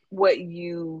get what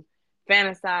you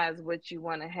fantasize, what you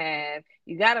want to have,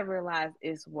 you got to realize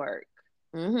it's work.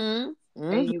 Mm-hmm. And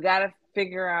Mm-hmm. you got to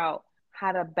figure out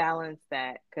how to balance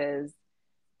that, because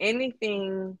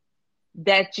anything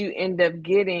that you end up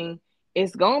getting,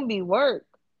 it's gonna be work.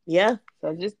 Yeah.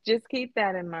 So just keep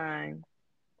that in mind.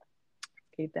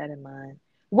 Keep that in mind.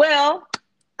 Well,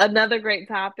 another great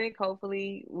topic.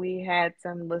 Hopefully, we had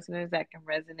some listeners that can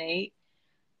resonate.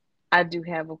 I do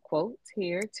have a quote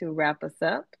here to wrap us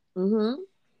up. Mm-hmm.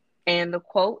 And the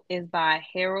quote is by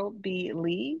Harold B.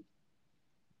 Lee.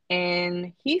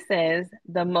 And he says,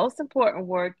 the most important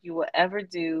work you will ever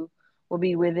do will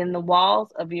be within the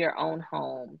walls of your own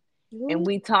home. And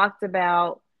we talked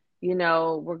about,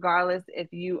 regardless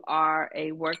if you are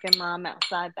a working mom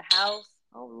outside the house.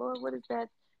 Oh Lord, what is that?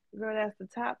 Girl, that's the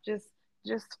top just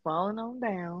falling on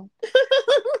down.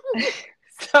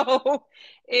 So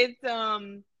it's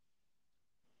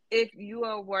if you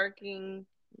are working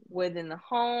within the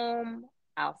home,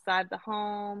 outside the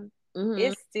home, Mm-hmm.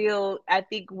 it's still, I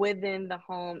think within the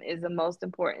home is the most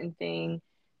important thing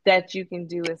that you can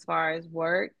do as far as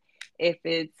work. If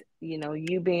it's,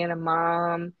 you being a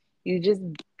mom, you just,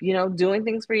 doing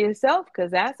things for yourself,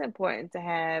 because that's important to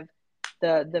have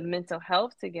the mental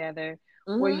health together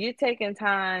where Mm-hmm. you're taking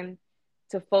time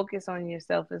to focus on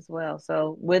yourself as well.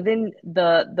 So within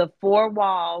the four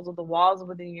walls, or the walls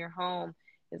within your home,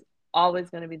 is always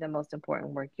going to be the most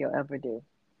important work you'll ever do.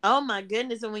 Oh my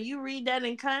goodness. And when you read that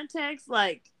in context,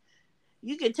 like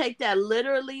you can take that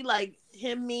literally, like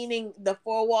him meaning the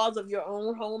four walls of your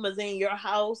own home as in your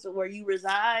house or where you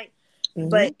reside. Mm-hmm.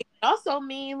 But it also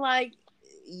mean like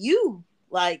you,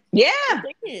 like Yeah.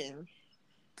 within.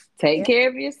 Take Yeah. care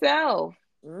of yourself.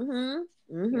 Mm-hmm.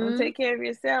 You don't Mm-hmm. take care of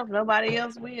yourself, nobody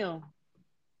else will.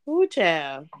 Ooh,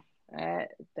 child.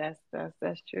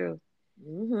 That's true.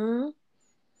 Mm-hmm.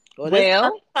 Well, this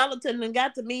Well, cosmopolitan done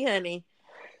got to me, honey.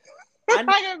 I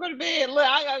I gotta go to bed. Look,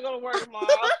 I gotta go to work tomorrow.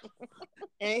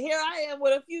 And here I am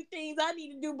with a few things I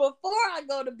need to do before I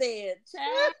go to bed.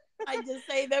 Child, I just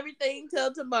save everything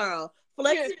till tomorrow. Yeah.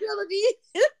 Flexibility.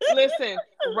 Listen,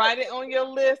 write it on your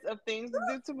list of things to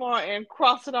do tomorrow and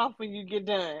cross it off when you get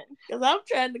done. Because I'm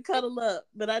trying to cuddle up,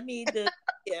 but I need to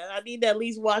at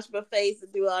least wash my face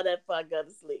and do all that before I go to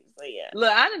sleep. So yeah.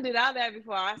 Look, I done did all that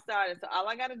before I started, so all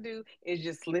I gotta do is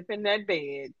just slip in that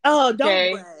bed. Oh, don't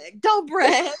Okay. brag. Don't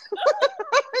brag.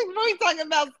 We talking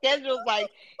about schedules, like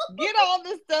get all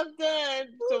this stuff done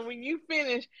so when you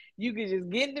finish, you can just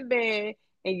get into bed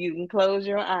and you can close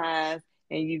your eyes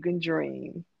and you can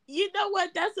dream. You know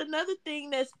what? That's another thing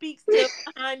that speaks to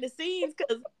behind the scenes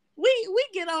because we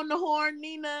get on the horn,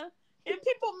 Nina, and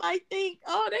people might think,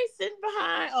 oh, they sitting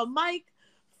behind a mic,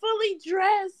 fully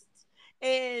dressed,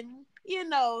 and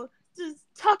just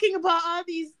talking about all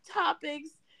these topics.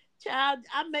 Child,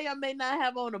 I may or may not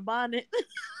have on a bonnet.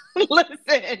 Listen,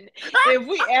 if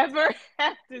we ever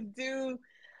have to do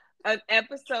an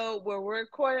episode where we're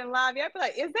recording live, y'all be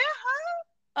like, is that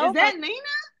her? Is Oh my! that Nina?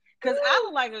 Because I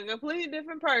look like a completely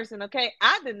different person, okay?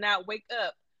 I did not wake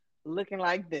up looking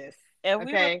like this, If we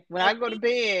okay? When I go to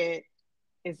bed,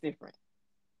 it's different.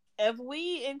 if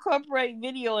we incorporate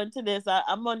video into this,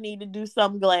 I'm gonna need to do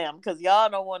some glam because y'all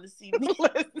don't want to see me.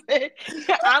 Listen,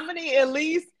 I'm gonna need at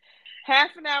least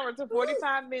half an hour to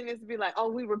 45 minutes to be like,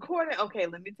 oh, we recording? Okay,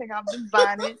 let me take off this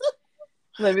bonnet.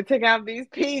 Let me take off these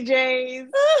PJs.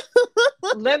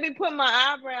 Let me put my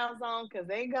eyebrows on because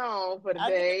they gone for the I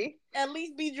need day. to at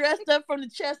least be dressed up from the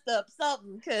chest up,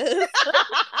 something, cause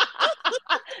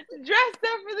Dressed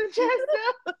up for the chest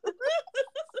up.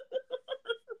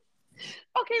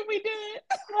 Okay, we did.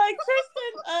 like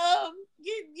Kristen,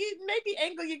 you maybe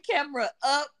angle your camera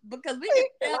up because we can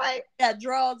tell you got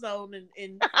drawers on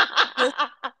and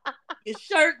your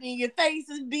shirt and your face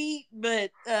is beat,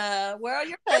 but where are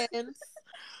your pants?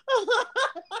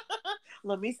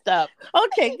 Let me stop.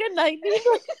 Okay, good night, Nina.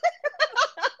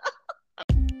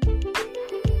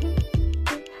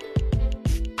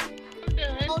 I'm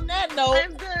done. On that note,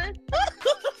 I'm done.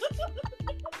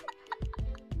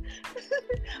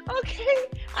 Okay,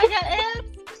 I got abs.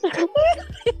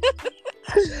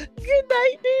 Good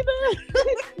night, Nina.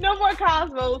 No more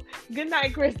Cosmos. Good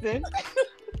night, Kristen.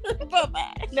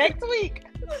 Bye-bye. Next week.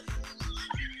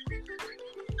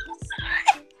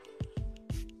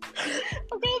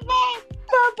 Okay, bye.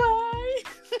 Bye-bye.